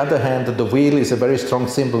 On the other hand, the wheel is a very strong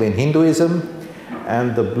symbol in Hinduism,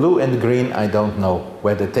 and the blue and green, I don't know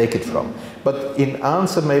where they take it from. But in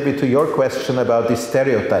answer maybe to your question about this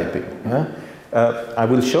stereotyping, I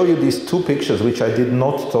will show you these two pictures which I did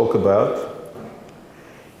not talk about.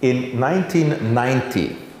 In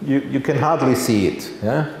 1990, you can hardly see it.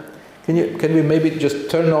 Yeah? Can we maybe just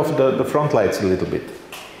turn off the front lights a little bit?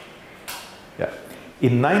 Yeah.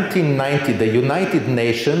 In 1990, the United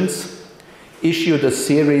Nations issued a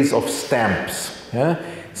series of stamps, yeah,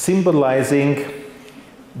 symbolizing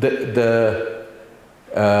the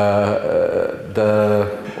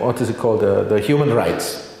what is it called? The human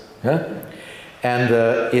rights. Yeah? And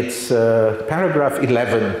its paragraph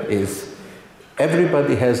 11 is: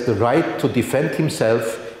 everybody has the right to defend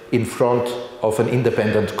himself in front of an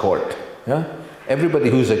independent court. Yeah? Everybody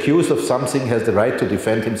who is accused of something has the right to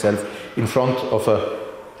defend himself in front of an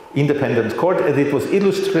independent court, and it was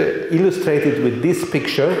illustrated with this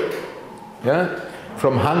picture, yeah,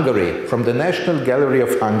 from Hungary, from the National Gallery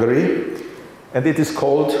of Hungary, and it is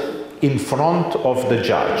called "In Front of the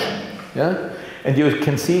Judge." Yeah? And you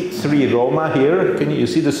can see three Roma here. You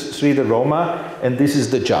see the three Roma, and this is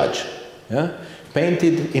the judge. Yeah?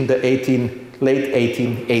 Painted in the late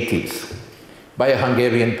 1880s by a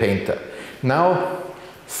Hungarian painter. Now,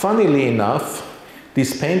 funnily enough,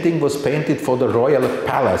 this painting was painted for the Royal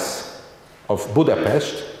Palace of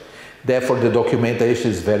Budapest. Therefore, the documentation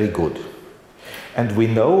is very good. And we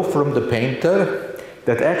know from the painter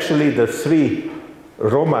that actually the three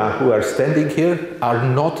Roma who are standing here are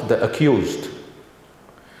not the accused.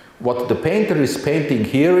 What the painter is painting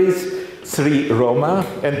here is three Roma,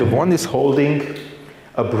 and the one is holding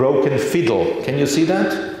a broken fiddle. Can you see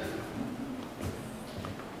that?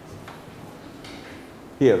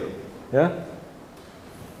 Here, yeah?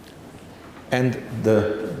 And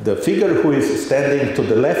the figure who is standing to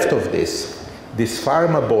the left of this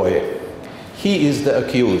farmer boy, he is the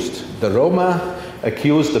accused. The Roma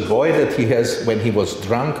accused the boy that he has, when he was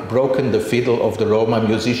drunk, broken the fiddle of the Roma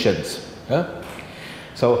musicians. Yeah?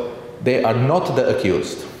 So they are not the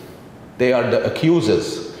accused. They are the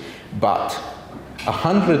accusers. But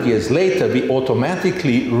 100 years later, we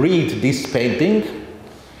automatically read this painting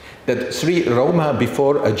that three Roma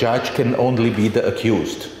before a judge can only be the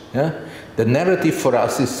accused. Yeah? The narrative for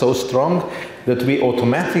us is so strong that we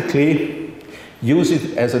automatically use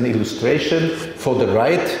it as an illustration for the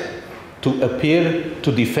right to appear,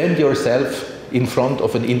 to defend yourself in front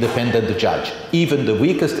of an independent judge. Even the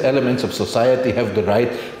weakest elements of society have the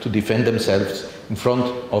right to defend themselves in front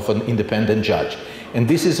of an independent judge. And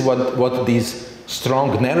this is what these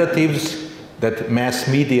strong narratives that mass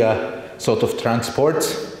media sort of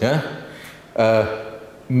transports, yeah,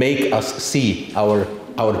 make us see.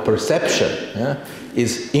 Our perception, yeah,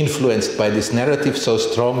 is influenced by this narrative so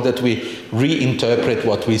strong that we reinterpret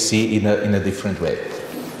what we see in a different way.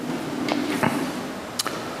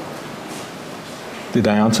 Did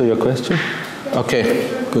I answer your question? Okay,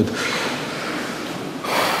 good.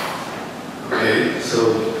 Okay,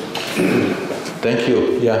 so thank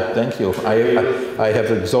you. Yeah, thank you. I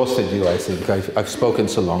have exhausted you, I think. I've spoken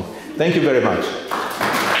so long. Thank you very much.